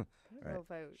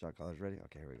right. Shot callers ready?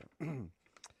 Okay, here we go.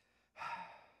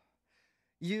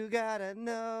 You gotta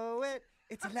know it.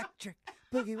 It's electric.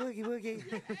 Boogie, woogie,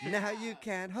 woogie. Now you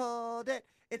can't hold it.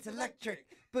 It's electric.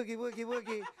 Boogie, woogie,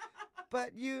 woogie.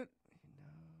 But you...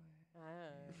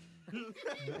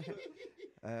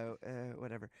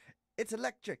 whatever. It's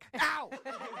electric. Ow!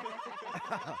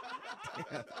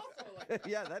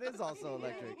 Yeah, that is also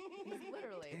electric.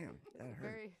 Literally. Damn, that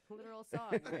hurt. Very literal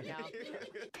song right now.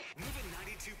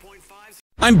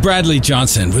 I'm Bradley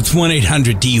Johnson with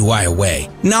 1-800-DUI-AWAY.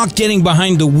 Not getting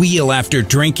behind the wheel after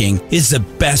drinking is the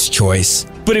best choice.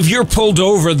 But if you're pulled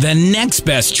over, the next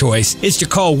best choice is to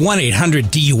call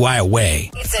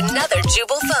 1-800-DUI-AWAY. It's another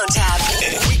Jubal phone tab.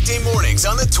 Weekday mornings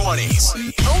on the 20s.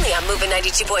 Only on Moving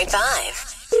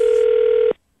 92.5.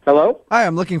 Hello? Hi,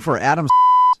 I'm looking for Adam.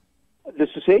 This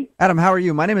is he. Adam, how are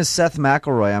you? My name is Seth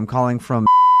McElroy. I'm calling from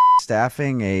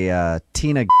staffing.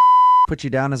 Tina put you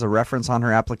down as a reference on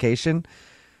her application.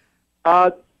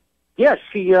 Yeah,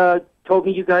 she told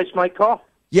me you guys might call.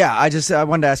 Yeah, I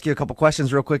wanted to ask you a couple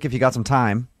questions real quick if you got some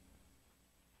time.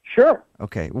 Sure.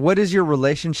 Okay. What is your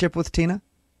relationship with Tina?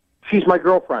 She's my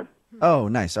girlfriend. Oh,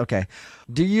 nice. Okay.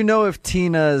 Do you know if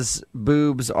Tina's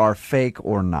boobs are fake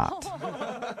or not?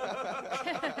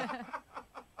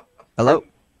 Hello?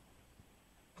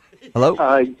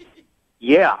 Hello?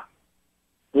 Yeah.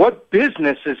 What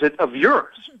business is it of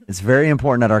yours? It's very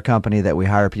important at our company that we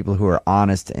hire people who are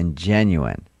honest and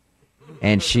genuine.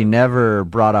 And she never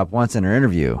brought up once in her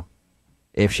interview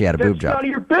if she had a boob That's job. none of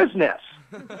your business.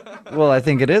 Well, I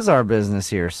think it is our business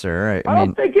here, sir. I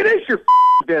don't think it is your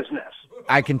business.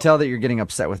 I can tell that you're getting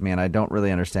upset with me, and I don't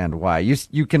really understand why.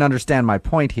 You can understand my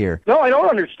point here. No, I don't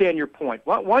understand your point.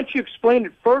 Why don't you explain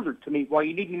it further to me why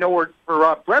you need to know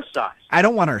her breast size? I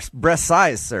don't want her breast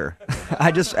size, sir.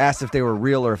 I just asked if they were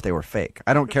real or if they were fake.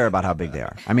 I don't care about how big they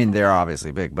are. I mean, they're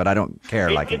obviously big, but I don't care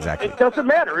exactly. It doesn't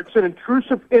matter. It's an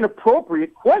intrusive,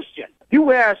 inappropriate question.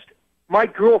 You asked my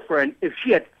girlfriend if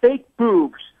she had fake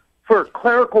boobs for a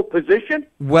clerical position?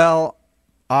 Well,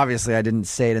 obviously, I didn't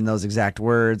say it in those exact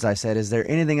words. I said, is there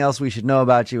anything else we should know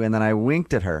about you? And then I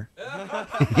winked at her.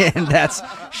 And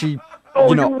she...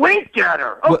 Oh, you winked at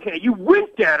her. Okay, you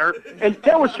winked at her, and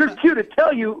that was her cue to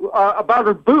tell you about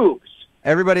her boobs.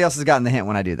 Everybody else has gotten the hint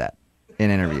when I do that in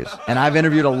interviews. And I've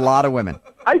interviewed a lot of women.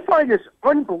 I find this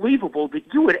unbelievable that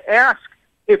you would ask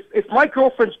if my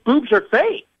girlfriend's boobs are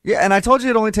fake. Yeah, and I told you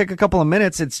it'd only take a couple of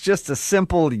minutes. It's just a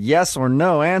simple yes or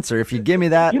no answer. If you give me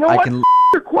that, You know I what? can...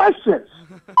 Your questions.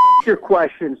 Your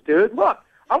questions, dude. Look,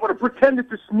 I'm going to pretend that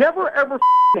this never, ever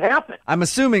happened. I'm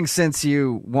assuming since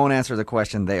you won't answer the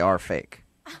question, they are fake.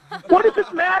 What does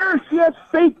it matter if she has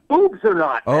fake boobs or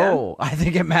not, man? Oh, I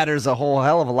think it matters a whole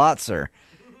hell of a lot, sir.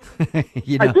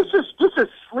 You know? This is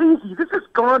sleazy. This has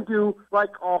gone to like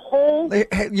a whole...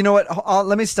 Hey, you know what?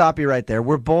 Let me stop you right there.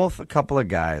 We're both a couple of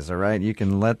guys, all right? You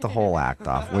can let the whole act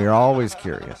off. We're always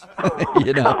curious.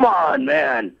 You know? Come on,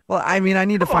 man. Well, I mean, I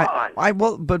need to find...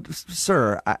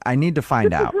 Sir, I need to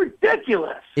find out. This is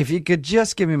ridiculous. If you could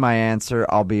just give me my answer,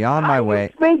 I'll be on my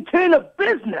way. Maintain a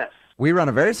business. We run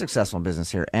a very successful business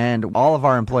here, and all of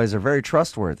our employees are very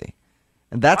trustworthy.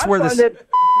 And that's where this... I find it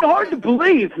hard to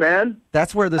believe, man.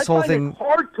 That's where this whole thing... It's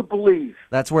hard to believe.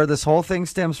 That's where this whole thing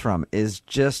stems from, is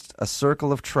just a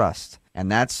circle of trust. And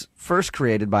that's first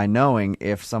created by knowing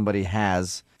if somebody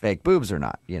has fake boobs or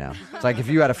not, you know. It's like if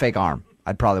you had a fake arm,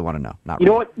 I'd probably want to know. Not You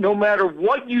really. know what? No matter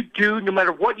what you do, no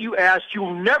matter what you ask,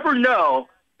 you'll never know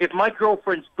if my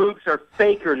girlfriend's boobs are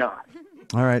fake or not.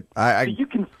 All right. So you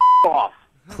can off.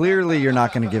 Clearly, you're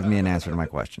not going to give me an answer to my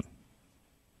question.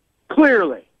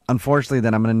 Clearly. Unfortunately,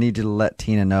 then I'm going to need you to let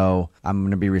Tina know I'm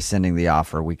going to be rescinding the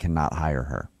offer. We cannot hire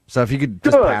her. So if you could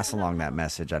just pass along that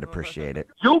message, I'd appreciate it.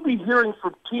 You'll be hearing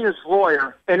from Tina's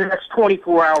lawyer in the next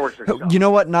 24 hours or so. You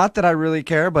know what? Not that I really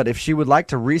care, but if she would like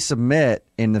to resubmit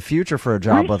in the future for a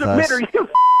job with us... Are you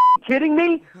kidding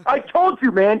me? I told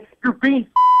you, man. You're being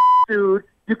sued.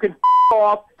 You can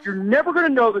off. You're never going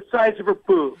to know the size of her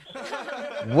boobs.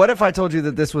 What if I told you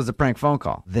that this was a prank phone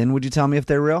call? Then would you tell me if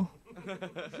they're real?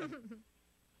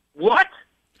 What?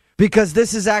 Because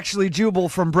this is actually Jubal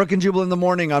from Brooke and Jubal in the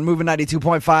Morning on Moving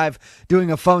 92.5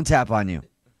 doing a phone tap on you.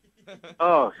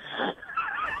 Oh.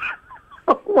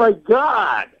 Oh, my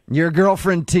God. Your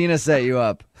girlfriend Tina set you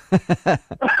up.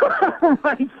 Oh,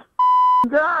 my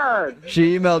God.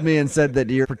 She emailed me and said that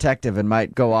you're protective and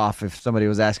might go off if somebody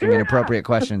was asking inappropriate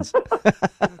questions.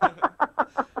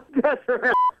 That's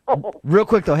her asshole. Real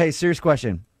quick, though. Hey, serious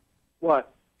question.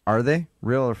 What? Are they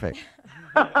real or fake?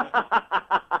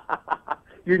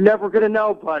 You're never going to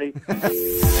know, buddy. Wake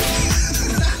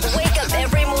up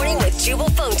every morning with Jubal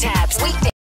phone tabs. Weekday.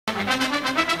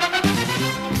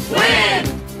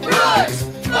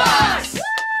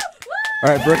 All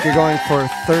right, Brooke, you're going for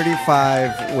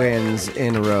 35 wins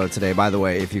in a row today. By the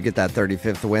way, if you get that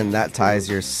 35th win, that ties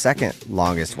your second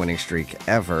longest winning streak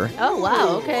ever. Oh,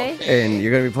 wow. Okay. And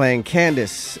you're going to be playing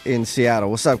Candace in Seattle.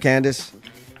 What's up, Candace?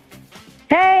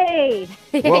 Hey!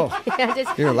 Whoa. Yeah,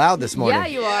 just- You're loud this morning. Yeah,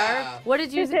 you are. What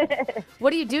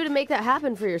do you do to make that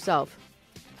happen for yourself?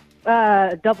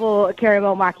 Double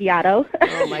caramel macchiato.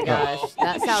 Oh my gosh,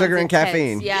 that sounds Sugar and intense.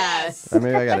 caffeine. Yes.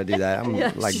 Maybe I got to do that. I'm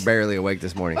Yeah. like barely awake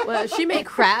this morning. Well, she may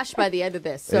crash by the end of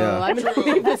this, so Yeah. I'm going to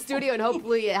leave the studio and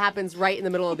hopefully it happens right in the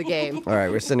middle of the game. All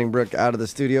right, we're sending Brooke out of the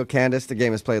studio. Candace, the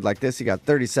game is played like this. You got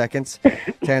 30 seconds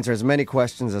to answer as many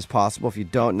questions as possible. If you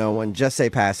don't know one, just say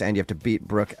pass, and you have to beat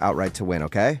Brooke outright to win,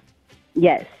 okay?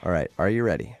 Yes. All right, are you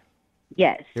ready?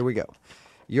 Yes. Here we go.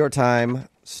 Your time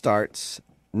starts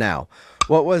now.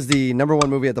 What was the number one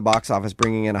movie at the box office,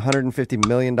 bringing in $150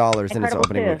 million in its Incredible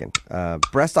opening 2. weekend?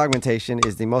 Breast augmentation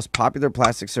is the most popular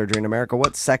plastic surgery in America.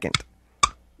 What's second?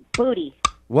 Booty.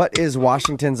 What is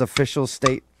Washington's official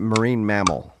state marine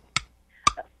mammal?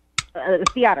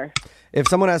 Sea otter. If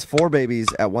someone has 4 babies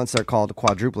at once, they're called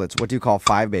quadruplets. What do you call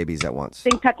 5 babies at once?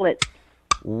 Singtucklets.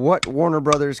 What Warner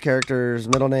Brothers character's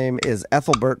middle name is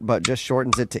Ethelbert, but just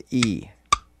shortens it to E?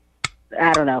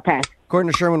 I don't know. Pass.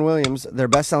 According to Sherwin-Williams, their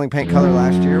best-selling paint color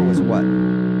last year was what?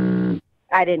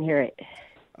 I didn't hear it.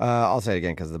 I'll say it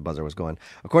again because the buzzer was going.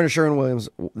 According to Sherwin-Williams,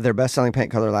 their best-selling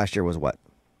paint color last year was what?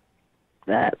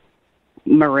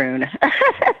 Maroon.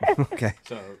 Okay.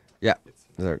 So Yeah.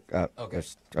 Okay.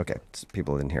 Okay.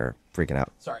 People in here are freaking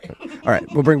out. Sorry. All right.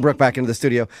 We'll bring Brooke back into the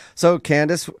studio. So,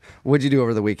 Candace, what'd you do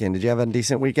over the weekend? Did you have a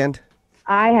decent weekend?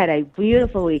 I had a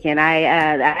beautiful weekend. I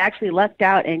actually lucked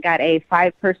out and got a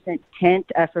 5%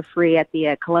 tent for free at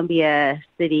the Columbia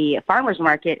City Farmers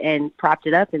Market and propped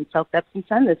it up and soaked up some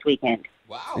sun this weekend.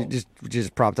 Wow. You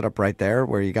just propped it up right there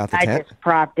where you got the I tent? just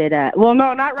propped it up. Well,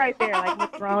 no, not right there. Like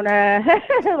Madrona,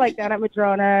 like down at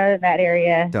Madrona, that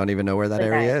area. Don't even know where that But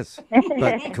area nice. is.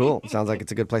 But cool. Sounds like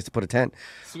it's a good place to put a tent.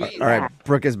 Sweet. All right.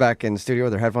 Brooke is back in the studio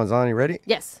with her headphones on. You ready?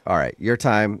 Yes. All right. Your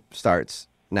time starts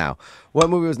now. What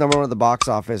movie was number one at the box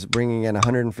office, bringing in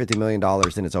 $150 million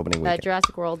in its opening weekend?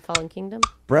 Jurassic World Fallen Kingdom.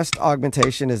 Breast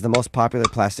augmentation is the most popular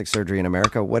plastic surgery in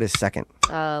America. What is second?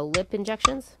 Lip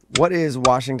injections. What is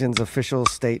Washington's official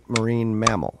state marine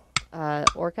mammal?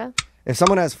 Orca. If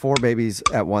someone has 4 babies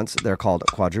at once, they're called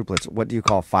quadruplets. What do you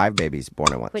call 5 babies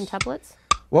born at once? Quintuplets.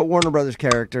 What Warner Brothers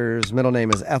character's middle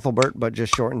name is Ethelbert, but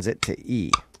just shortens it to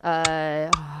E?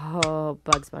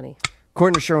 Bugs Bunny.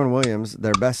 According to Sherwin-Williams,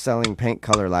 their best-selling paint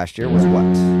color last year was what?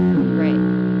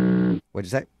 Gray.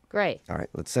 What'd you say? Gray. All right,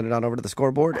 let's send it on over to the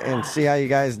scoreboard and see how you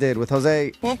guys did with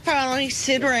Jose. We'll probably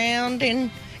sit around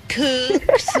and cook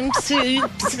some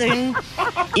soups and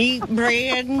eat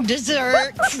bread and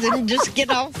desserts and just get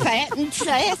all fat and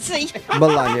sassy.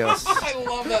 Bolaños. I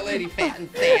love that lady, fat and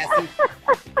sassy.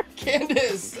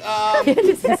 Candace.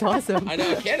 Candace is awesome. I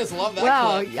know, Candace loved that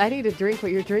Wow, clip. I need to drink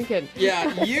what you're drinking.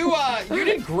 Yeah, you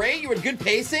did great. You had good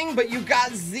pacing, but you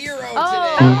got 0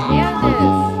 today.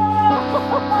 Candace.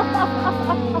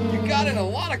 You got in a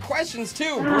lot of questions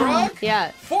too, Brooke.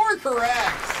 Yeah. 4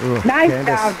 correct. Ooh, Nice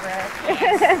Candace job,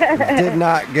 Brett. did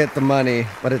not get the money,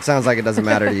 but it sounds like it doesn't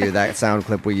matter to you. That sound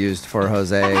clip we used for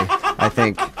Jose, I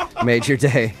think, made your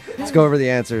day. Let's go over the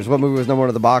answers. What movie was number one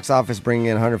at the box office, bringing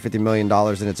in $150 million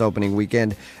in its opening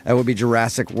weekend? That would be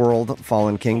Jurassic World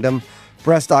Fallen Kingdom.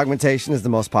 Breast augmentation is the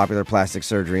most popular plastic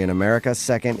surgery in America.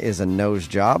 Second is a nose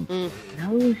job.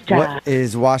 Nose job. What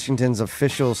is Washington's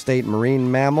official state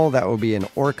marine mammal? That would be an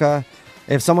orca.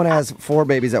 If someone has 4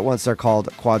 babies at once, they're called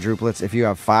quadruplets. If you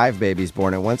have 5 babies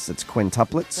born at once, it's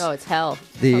quintuplets. Oh, it's hell.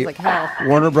 The Sounds like hell.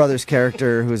 Warner Brothers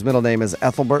character, whose middle name is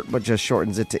Ethelbert, but just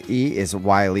shortens it to E, is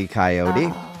Wile E.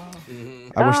 Coyote.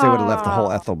 I wish they would have left the whole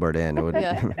Ethelbert in. It would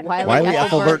Yeah. Wile E.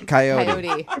 Ethelbert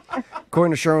Coyote.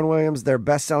 According to Sherwin-Williams, their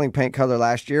best-selling paint color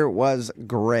last year was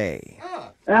gray.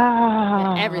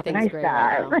 Oh, Everything's nice great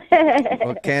right now.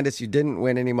 Well, Candace, you didn't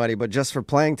win any money, but just for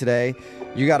playing today,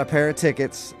 you got a pair of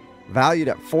tickets valued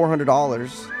at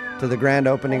 $400 to the grand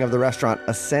opening of the restaurant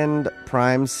Ascend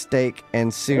Prime Steak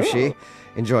and Sushi.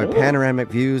 Enjoy panoramic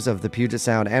views of the Puget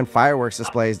Sound and fireworks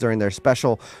displays during their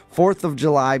special 4th of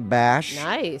July bash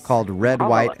called Red,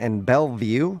 White, and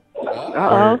Bellevue.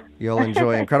 Where you'll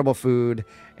enjoy incredible food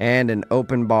and an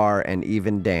open bar and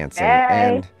even dancing.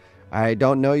 And I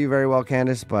don't know you very well,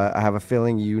 Candace, but I have a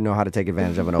feeling you know how to take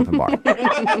advantage of an open bar.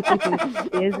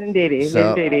 Yes, indeedy.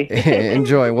 So, Indeedy.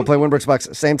 enjoy. We'll play Winbrook's Bucks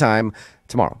same time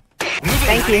tomorrow.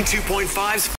 Moving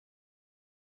 92.5's